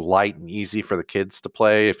have something light and easy for the kids to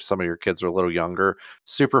play. If some of your kids are a little younger,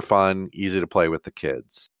 super fun, easy to play with the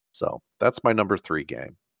kids. So that's my number 3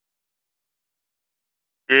 game.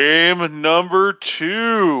 Game number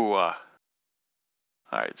 2. All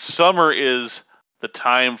right, summer is the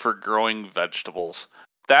time for growing vegetables.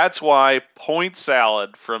 That's why Point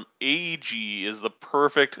Salad from AEG is the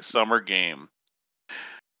perfect summer game.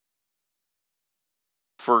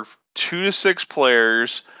 For 2 to 6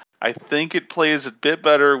 players, I think it plays a bit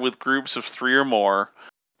better with groups of 3 or more,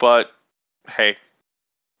 but hey,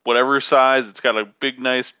 whatever size, it's got a big,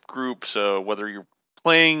 nice group, so whether you're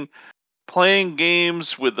playing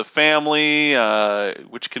games with the family,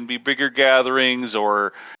 which can be bigger gatherings,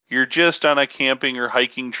 or you're just on a camping or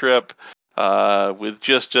hiking trip with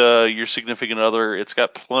just your significant other, it's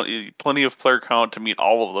got plenty of player count to meet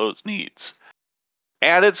all of those needs.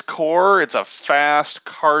 At its core, it's a fast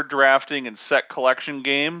card drafting and set collection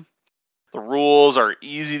game. The rules are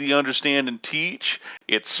easy to understand and teach.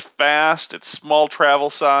 It's fast, it's small travel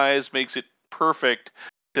size, makes it perfect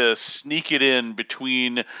to sneak it in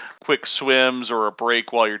between quick swims or a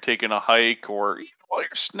break while you're taking a hike or even while you're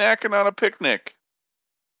snacking on a picnic.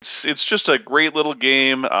 It's just a great little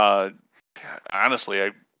game. Honestly, I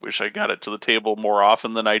wish I got it to the table more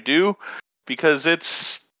often than I do, because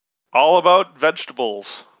it's all about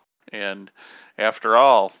vegetables. And after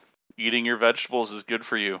all, eating your vegetables is good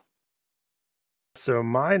for you. So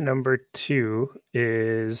my number 2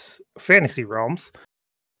 is Fantasy Realms,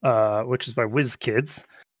 which is by WisKids.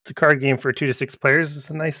 It's a card game for 2 to 6 players. It's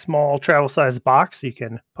a nice small travel-sized box. You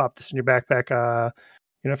can pop this in your backpack,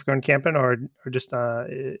 if you're going camping or just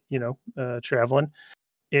traveling.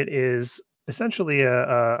 It is essentially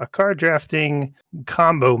a card drafting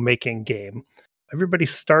combo making game. Everybody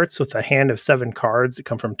starts with a hand of 7 cards that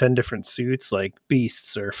come from 10 different suits, like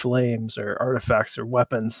beasts or flames or artifacts or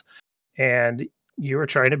weapons, and you are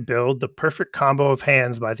trying to build the perfect combo of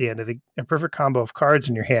hands by the end of a perfect combo of cards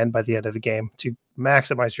in your hand by the end of the game to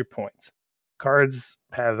maximize your points. Cards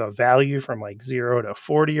have a value from like 0 to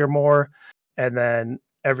 40 or more, and then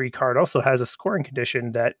every card also has a scoring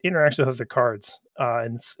condition that interacts with other cards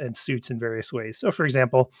and suits in various ways. So, for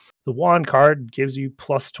example, the wand card gives you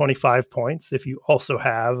plus 25 points if you also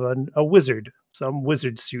have a wizard, some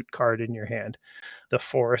wizard suit card in your hand. The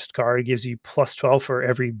forest card gives you plus 12 for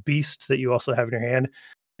every beast that you also have in your hand,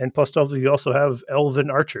 and plus 12 if you also have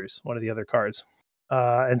elven archers, one of the other cards.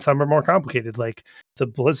 And some are more complicated, like the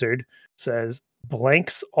blizzard says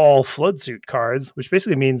blanks all flood suit cards, which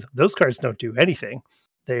basically means those cards don't do anything.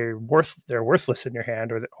 They're worthless in your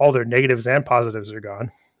hand, or all their negatives and positives are gone.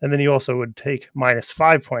 And then you also would take minus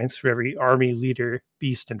 5 points for every army, leader,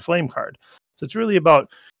 beast, and flame card. So it's really about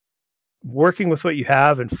working with what you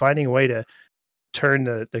have and finding a way to turn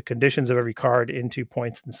the conditions of every card into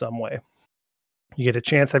points in some way. You get a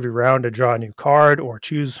chance every round to draw a new card or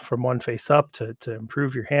choose from one face up to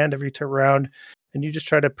improve your hand every turn round. And you just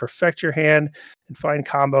try to perfect your hand and find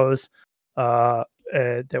combos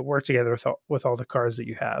that work together with all the cards that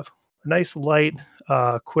you have. A nice, light,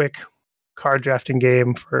 quick card drafting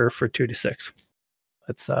game for 2 to 6.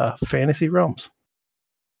 That's Fantasy Realms.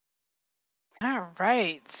 All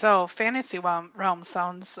right. So Fantasy Realm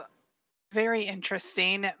sounds very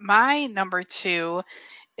interesting. My number 2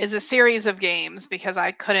 is a series of games because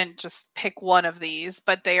I couldn't just pick one of these,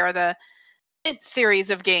 but they are the Mint series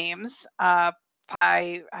of games. I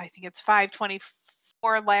think it's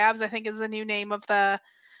 524 Labs, I think is the new name of the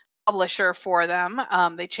publisher for them.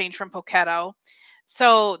 They changed from Poketo.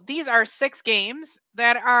 So these are 6 games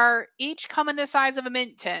that are each come in the size of a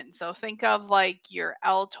mint tin. So think of like your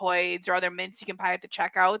Altoids or other mints you can buy at the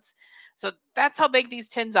checkouts. So that's how big these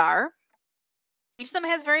tins are. Each of them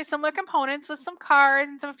has very similar components with some cards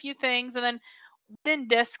and some few things, and then wooden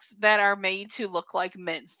discs that are made to look like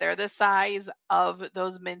mints. They're the size of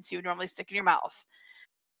those mints you would normally stick in your mouth.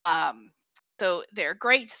 So they're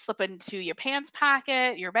great to slip into your pants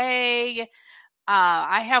pocket, your bag.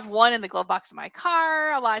 I have one in the glove box of my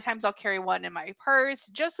car. A lot of times I'll carry one in my purse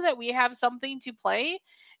just so that we have something to play.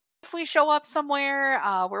 If we show up somewhere,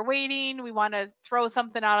 we're waiting, we want to throw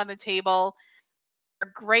something out on the table.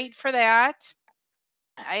 They're great for that.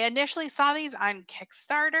 I initially saw these on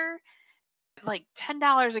Kickstarter, like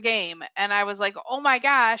 $10 a game, and I was like, oh my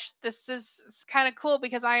gosh, this is kind of cool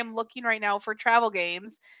because I am looking right now for travel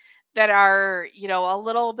games that are, a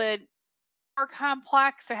little bit more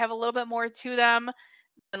complex or have a little bit more to them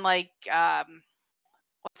than like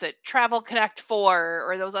Travel Connect 4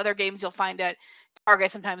 or those other games you'll find at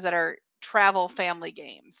Target sometimes that are travel family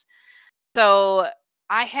games. So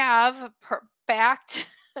I have backed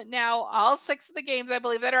now all 6 of the games I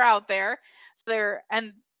believe that are out there. So they're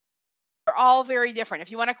all very different.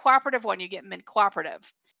 If you want a cooperative one, you get Mint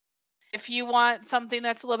Cooperative. If you want something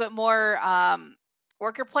that's a little bit more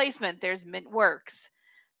worker placement, there's Mint Works.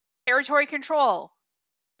 Territory Control.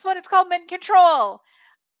 That's what it's called, Mint Control.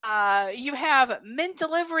 You have Mint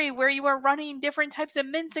Delivery, where you are running different types of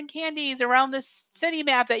mints and candies around this city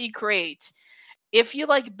map that you create. If you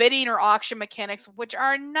like bidding or auction mechanics, which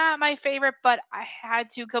are not my favorite, but I had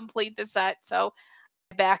to complete the set, so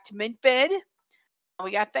I backed Mint Bid.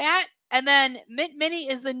 We got that. And then Mint Mini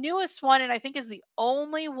is the newest one, and I think is the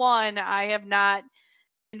only one I have not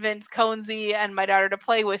convinced Conzi and my daughter to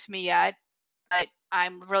play with me yet. But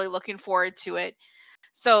I'm really looking forward to it.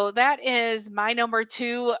 So that is my number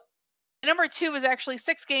 2. Number 2 is actually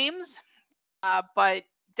 6 games, but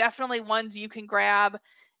definitely ones you can grab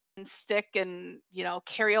and stick and,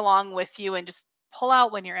 carry along with you and just pull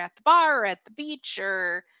out when you're at the bar or at the beach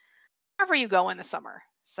or wherever you go in the summer.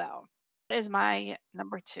 So that is my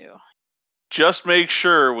number 2. Just make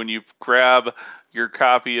sure when you grab your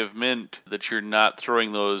copy of Mint that you're not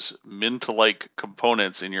throwing those mint-like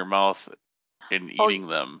components in your mouth and eating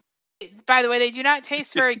them. By the way, they do not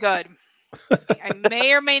taste very good. I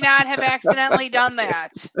may or may not have accidentally done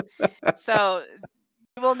that. So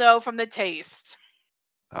you will know from the taste.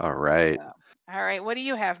 All right. All right. What do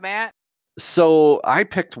you have, Matt? So I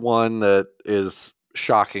picked one that is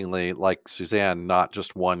shockingly, like Suzanne, not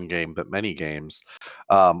just one game, but many games.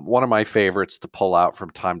 One of my favorites to pull out from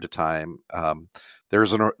time to time.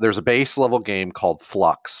 There's a base level game called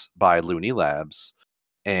Flux by Looney Labs,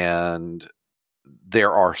 and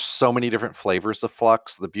there are so many different flavors of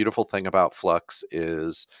Flux. The beautiful thing about Flux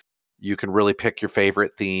is you can really pick your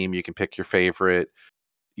favorite theme. You can pick your favorite,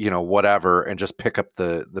 whatever, and just pick up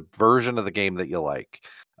the version of the game that you like.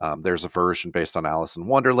 There's a version based on Alice in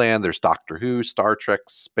Wonderland. There's Doctor Who, Star Trek,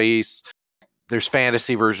 space. There's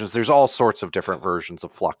fantasy versions. There's all sorts of different versions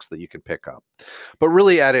of Flux that you can pick up. But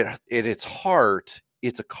really, at its heart,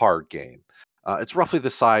 it's a card game. It's roughly the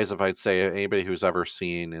size of, I'd say, anybody who's ever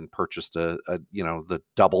seen and purchased the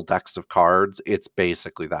double decks of cards. It's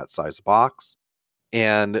basically that size box.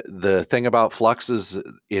 And the thing about Flux is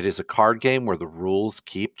it is a card game where the rules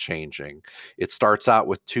keep changing. It starts out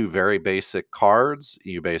with 2 very basic cards.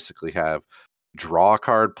 You basically have draw a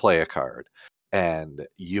card, play a card. And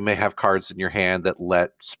you may have cards in your hand that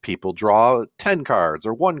lets people draw 10 cards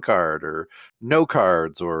or 1 card or no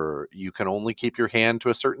cards, or you can only keep your hand to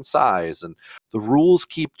a certain size. And the rules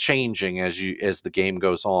keep changing as the game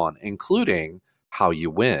goes on, including how you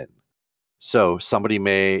win. So you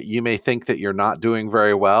may think that you're not doing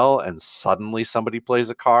very well, and suddenly somebody plays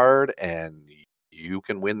a card and you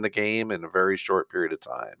can win the game in a very short period of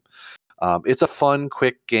time. It's a fun,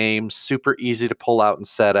 quick game, super easy to pull out and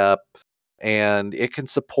set up, and it can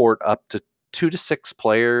support up to 2 to 6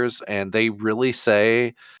 players. And they really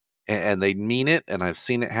say, and they mean it, and I've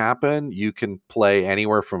seen it happen, you can play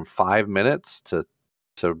anywhere from 5 minutes to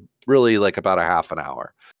really like about a half an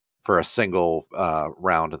hour for a single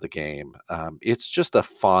round of the game. It's just a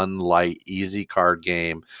fun, light, easy card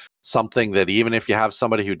game. Something that even if you have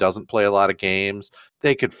somebody who doesn't play a lot of games,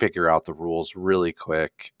 they could figure out the rules really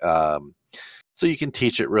quick. So you can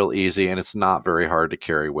teach it real easy, and it's not very hard to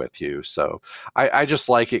carry with you. So I just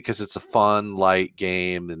like it because it's a fun, light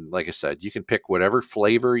game. And like I said, you can pick whatever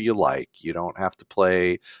flavor you like. You don't have to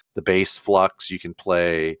play the base Flux. You can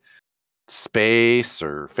play space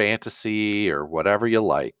or fantasy or whatever you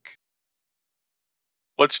like.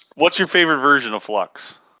 What's your favorite version of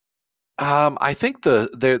Flux? I think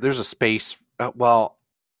there's a space.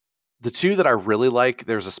 The 2 that I really like,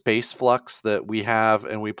 there's a space Flux that we have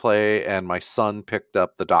and we play, and my son picked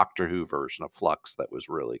up the Doctor Who version of Flux that was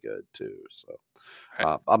really good too. So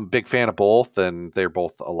I'm a big fan of both, and they're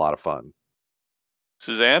both a lot of fun.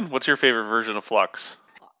 Suzanne, what's your favorite version of Flux?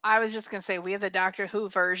 I was just going to say we have the Doctor Who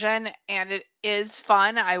version, and it is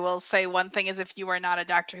fun. I will say one thing is if you are not a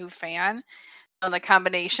Doctor Who fan, the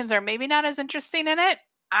combinations are maybe not as interesting in it.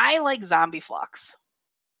 I like Zombie Flux.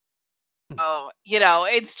 Oh,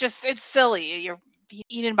 it's silly. You're being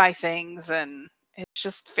eaten by things, and it's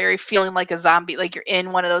just very feeling like a zombie, like you're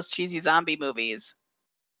in one of those cheesy zombie movies.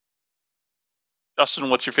 Justin,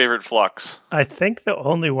 what's your favorite Flux? I think the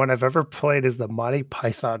only one I've ever played is the Monty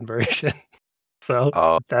Python version.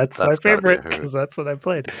 So that's my favorite because that's what I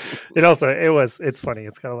played. It's funny.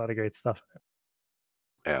 It's got a lot of great stuff.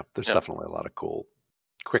 Yeah, there's definitely a lot of cool,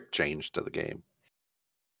 quick change to the game.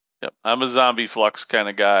 Yep, I'm a Zombie Flux kind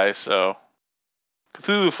of guy, so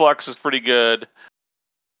Cthulhu Flux is pretty good.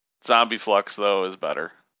 Zombie Flux, though, is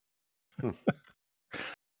better.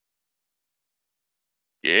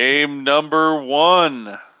 Game number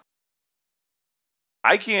 1.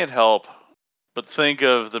 I can't help but think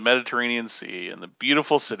of the Mediterranean Sea and the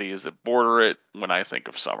beautiful cities that border it when I think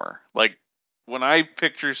of summer. Like, when I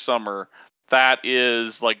picture summer, that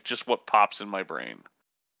is like just what pops in my brain.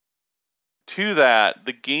 To that,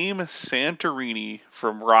 the game Santorini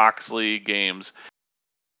from Roxley Games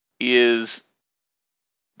is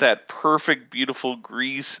that perfect, beautiful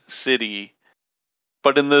Greece city,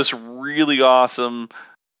 but in this really awesome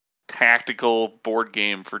tactical board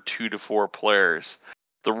game for 2 to 4 players.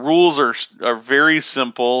 The rules are very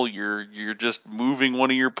simple. You're just moving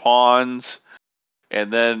one of your pawns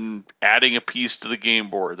and then adding a piece to the game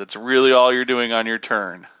board. That's really all you're doing on your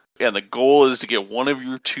turn. And the goal is to get one of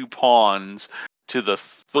your 2 pawns to the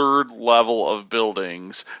 3rd level of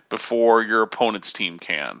buildings before your opponent's team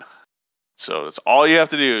can. So that's all you have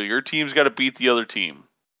to do. Your team's got to beat the other team.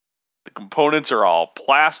 The components are all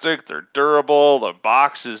plastic. They're durable. The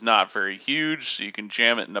box is not very huge, so you can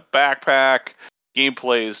jam it in a backpack.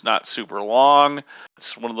 Gameplay is not super long.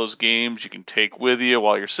 It's one of those games you can take with you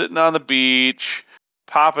while you're sitting on the beach.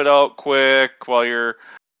 Pop it out quick while you're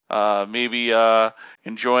maybe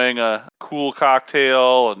enjoying a cool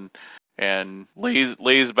cocktail and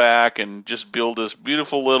lays back and just build this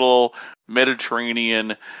beautiful little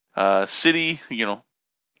Mediterranean city,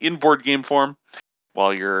 in board game form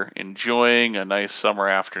while you're enjoying a nice summer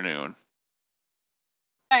afternoon.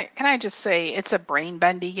 Can I just say it's a brain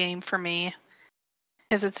bendy game for me?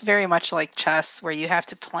 Because it's very much like chess, where you have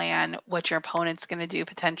to plan what your opponent's going to do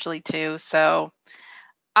potentially too. So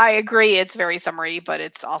I agree, it's very summary, but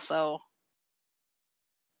it's also,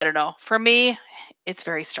 I don't know. For me, it's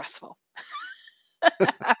very stressful.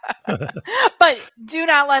 But do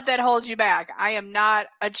not let that hold you back. I am not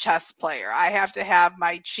a chess player. I have to have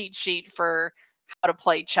my cheat sheet for how to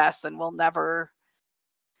play chess, and will never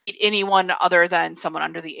beat anyone other than someone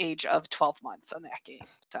under the age of 12 months on that game.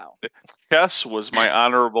 So Chess was my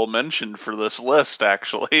honorable mention for this list,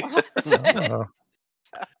 actually. was it? Oh,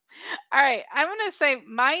 So, all right, I'm gonna say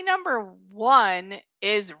my number one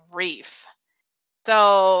is Reef.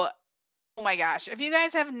 So, oh my gosh, if you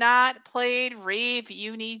guys have not played Reef,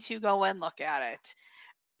 you need to go and look at it.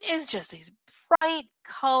 It's just these bright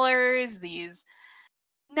colors, these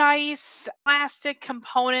nice plastic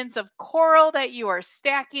components of coral that you are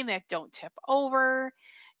stacking that don't tip over.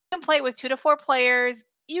 You can play it with 2 to 4 players.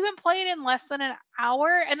 You can play it in less than an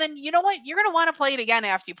hour. And then you know what? You're going to want to play it again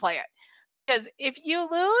after you play it. Because if you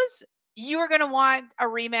lose, you are going to want a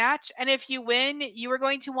rematch. And if you win, you are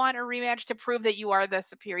going to want a rematch to prove that you are the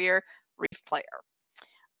superior reef player.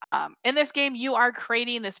 In this game, you are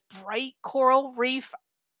creating this bright coral reef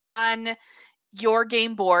on your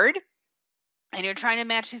game board, and you're trying to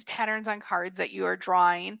match these patterns on cards that you are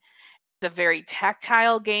drawing. It's a very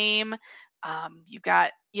tactile game. You've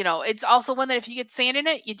got, it's also one that if you get sand in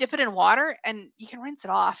it, you dip it in water and you can rinse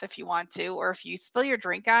it off if you want to, or if you spill your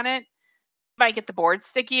drink on it, you might get the board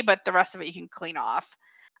sticky, but the rest of it you can clean off.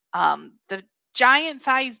 The giant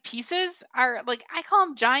size pieces are like, I call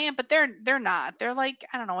them giant, but they're not. They're like,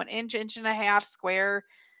 I don't know, an inch and a half square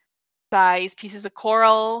size pieces of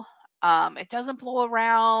coral. It doesn't blow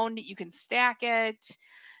around. You can stack it.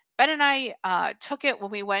 Ben and I took it when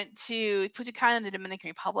we went to Punta Cana in the Dominican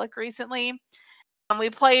Republic recently. We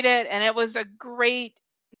played it, and it was a great,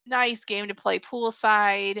 nice game to play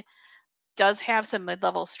poolside. Does have some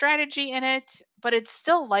mid-level strategy in it, but it's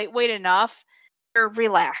still lightweight enough. You're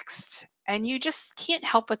relaxed, and you just can't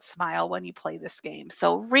help but smile when you play this game.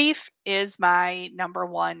 So Reef is my number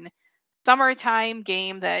one summertime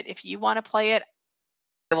game that if you want to play it,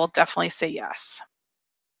 I will definitely say yes.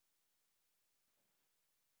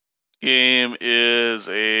 Game is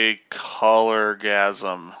a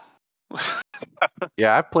colorgasm.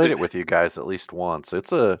 Yeah, I've played it with you guys at least once.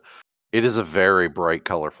 It is a very bright,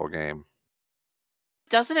 colorful game.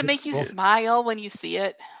 Doesn't it It's make you cool. smile when you see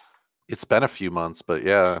it? It's been a few months, but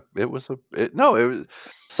yeah, it was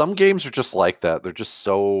some games are just like that. They're just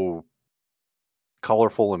so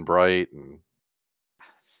colorful and bright, and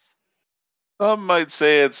Some might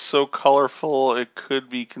say it's so colorful it could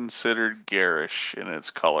be considered garish in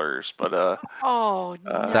its colors, but Oh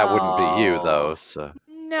no. that wouldn't be you though. So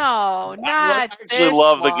No, I not actually this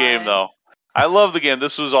love the one. game though. I love the game.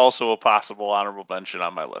 This was also a possible honorable mention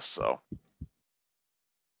on my list. So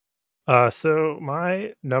So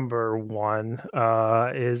my number one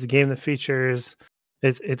is a game that features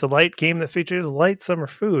it's a light game that features light summer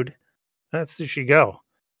food. That's Sushi Go.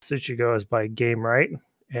 Sushi Go is by Game Right,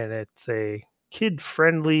 and it's a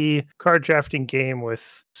kid-friendly card drafting game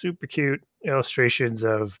with super cute illustrations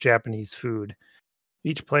of Japanese food.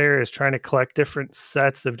 Each player is trying to collect different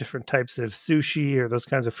sets of different types of sushi or those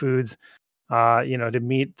kinds of foods, to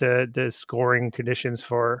meet the scoring conditions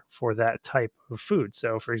for that type of food.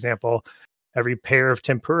 So, for example, every pair of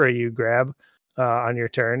tempura you grab on your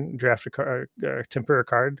turn, draft a tempura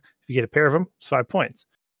card. If you get a pair of them, it's 5 points.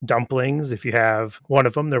 Dumplings, if you have one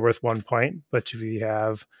of them, they're worth 1 point. But if you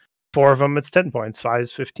have 4 of them, it's 10 points. 5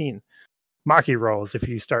 is 15. Maki rolls, if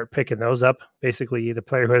you start picking those up, basically the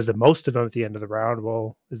player who has the most of them at the end of the round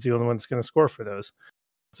is the only one that's going to score for those.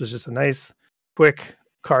 So it's just a nice, quick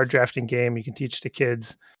card drafting game you can teach to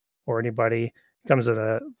kids or anybody. It comes in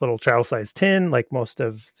a little travel size tin, like most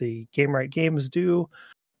of the Game Right games do.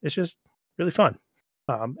 It's just really fun.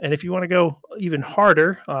 And if you want to go even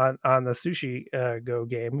harder on the Sushi Go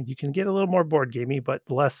game, you can get a little more board gamey, but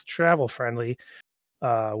less travel friendly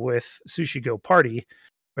with Sushi Go Party,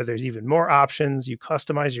 where there's even more options. You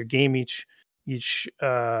customize your game each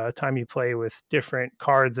time you play with different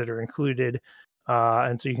cards that are included.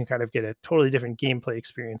 And so you can kind of get a totally different gameplay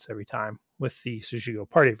experience every time with the Sushi Go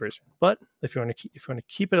Party version. But if you want to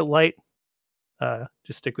keep it light,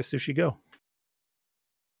 just stick with Sushi Go.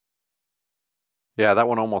 yeah, that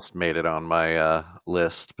one almost made it on my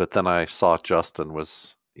list, but then I saw Justin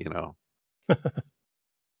was, I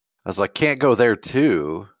was like, can't go there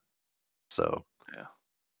too. So yeah,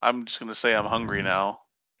 I'm just gonna say I'm hungry now.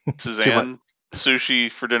 Suzanne,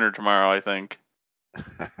 sushi for dinner tomorrow, I think.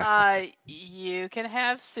 You can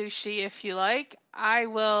have sushi if you like. I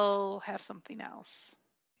will have something else.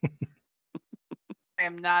 I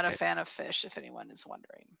am not a fan of fish, if anyone is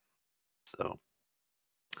wondering.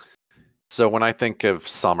 So when I think of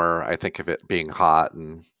summer, I think of it being hot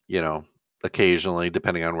and, occasionally,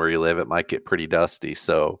 depending on where you live, it might get pretty dusty.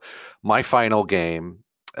 So my final game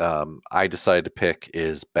I decided to pick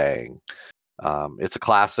is Bang. It's a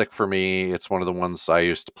classic for me. It's one of the ones I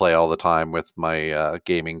used to play all the time with my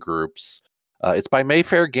gaming groups. It's by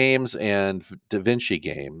Mayfair Games and Da Vinci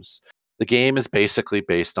Games. The game is basically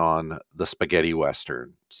based on the spaghetti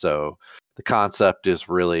western. So the concept is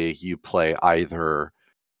really you play either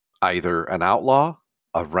an outlaw,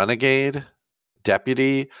 a renegade,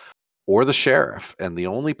 deputy, or the sheriff. And the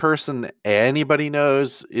only person anybody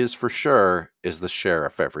knows is for sure is the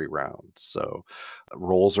sheriff every round. So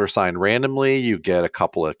roles are assigned randomly. You get a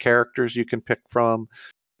couple of characters you can pick from.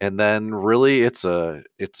 And then really it's a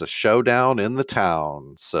showdown in the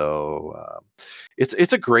town. So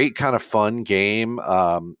it's a great kind of fun game.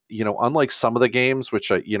 Unlike some of the games,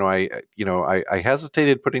 which I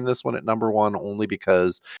hesitated putting this one at number one only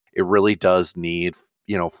because it really does need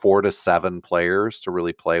 4 to 7 players to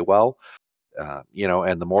really play well.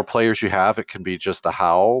 And the more players you have, it can be just a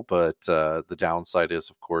howl. But the downside is,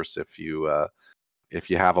 of course, if you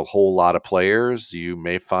have a whole lot of players, you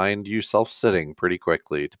may find yourself sitting pretty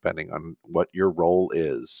quickly, depending on what your role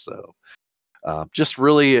is. So just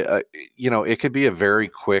really, it could be a very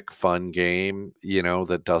quick, fun game,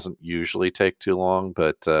 that doesn't usually take too long.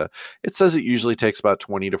 But it says it usually takes about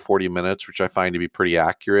 20 to 40 minutes, which I find to be pretty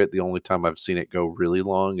accurate. The only time I've seen it go really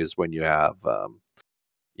long is when you have,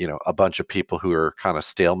 a bunch of people who are kind of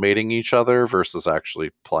stalemating each other versus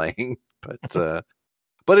actually playing.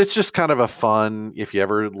 But it's just kind of a fun, if you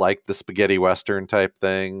ever like the spaghetti western type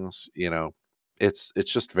things, it's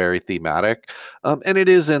just very thematic. And it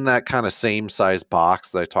is in that kind of same size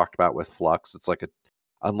box that I talked about with Flux. It's like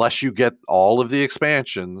unless you get all of the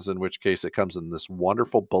expansions, in which case it comes in this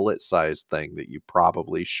wonderful bullet sized thing that you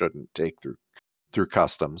probably shouldn't take through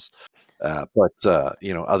customs. But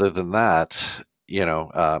other than that,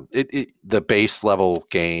 the base level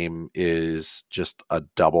game is just a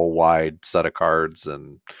double wide set of cards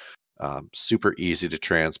and super easy to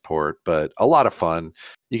transport, but a lot of fun.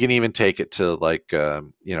 You can even take it to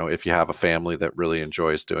if you have a family that really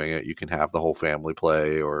enjoys doing it, you can have the whole family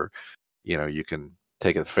play, or you can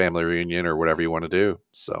take it to family reunion or whatever you want to do.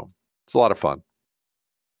 So it's a lot of fun.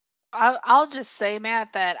 I'll just say,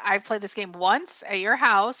 Matt, that I've played this game once at your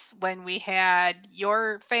house when we had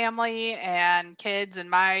your family and kids and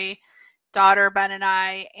my daughter, Ben, and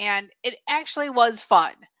I, and it actually was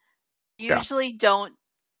fun. Usually don't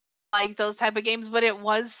like those type of games, but it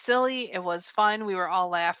was silly. It was fun. We were all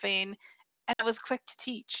laughing, and it was quick to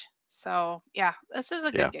teach. So yeah, this is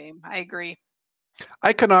a good game. I agree.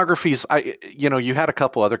 Iconography's, you had a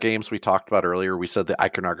couple other games we talked about earlier. We said the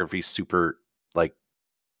iconography is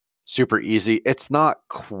super easy. It's not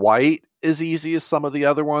quite as easy as some of the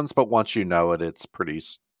other ones, but once you know it, it's pretty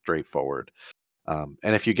straightforward. And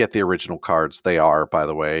if you get the original cards, they are, by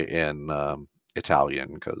the way, in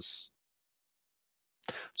Italian, because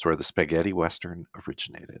it's where the spaghetti western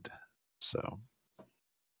originated. So,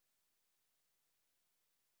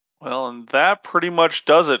 well, and that pretty much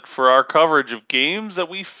does it for our coverage of games that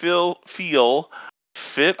we feel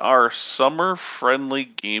fit our summer-friendly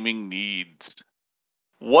gaming needs.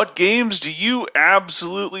 What games do you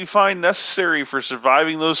absolutely find necessary for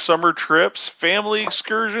surviving those summer trips, family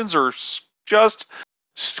excursions, or just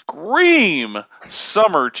scream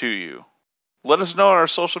summer to you? Let us know on our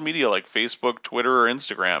social media like Facebook, Twitter, or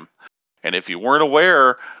Instagram. And if you weren't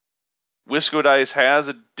aware, WiscoDice has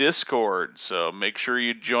a Discord, so make sure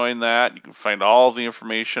you join that. You can find all of the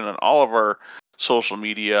information on all of our social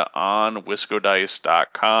media on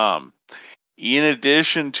WiscoDice.com. In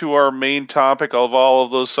addition to our main topic of all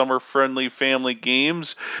of those summer-friendly family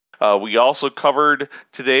games, we also covered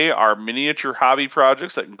today our miniature hobby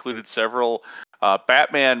projects that included several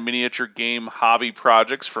Batman miniature game hobby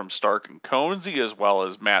projects from Stark and Conesy, as well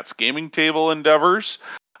as Matt's gaming table endeavors.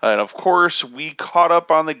 And of course, we caught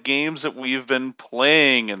up on the games that we've been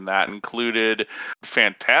playing, and that included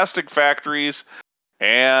Fantastic Factories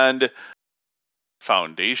and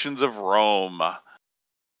Foundations of Rome.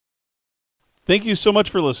 Thank you so much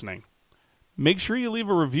for listening. Make sure you leave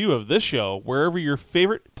a review of this show wherever your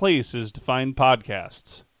favorite place is to find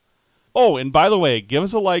podcasts. Oh, and by the way, give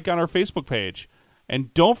us a like on our Facebook page.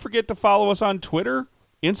 And don't forget to follow us on Twitter,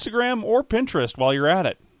 Instagram, or Pinterest while you're at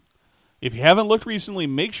it. If you haven't looked recently,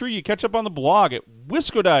 make sure you catch up on the blog at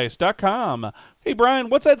WiscoDice.com. Hey, Brian,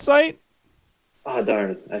 what's that site? Oh,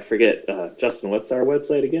 darn, I forget. Justin, what's our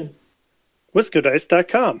website again?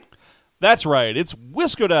 WiscoDice.com. That's right, it's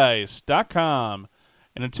WiscoDice.com.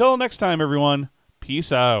 And until next time, everyone,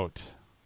 peace out.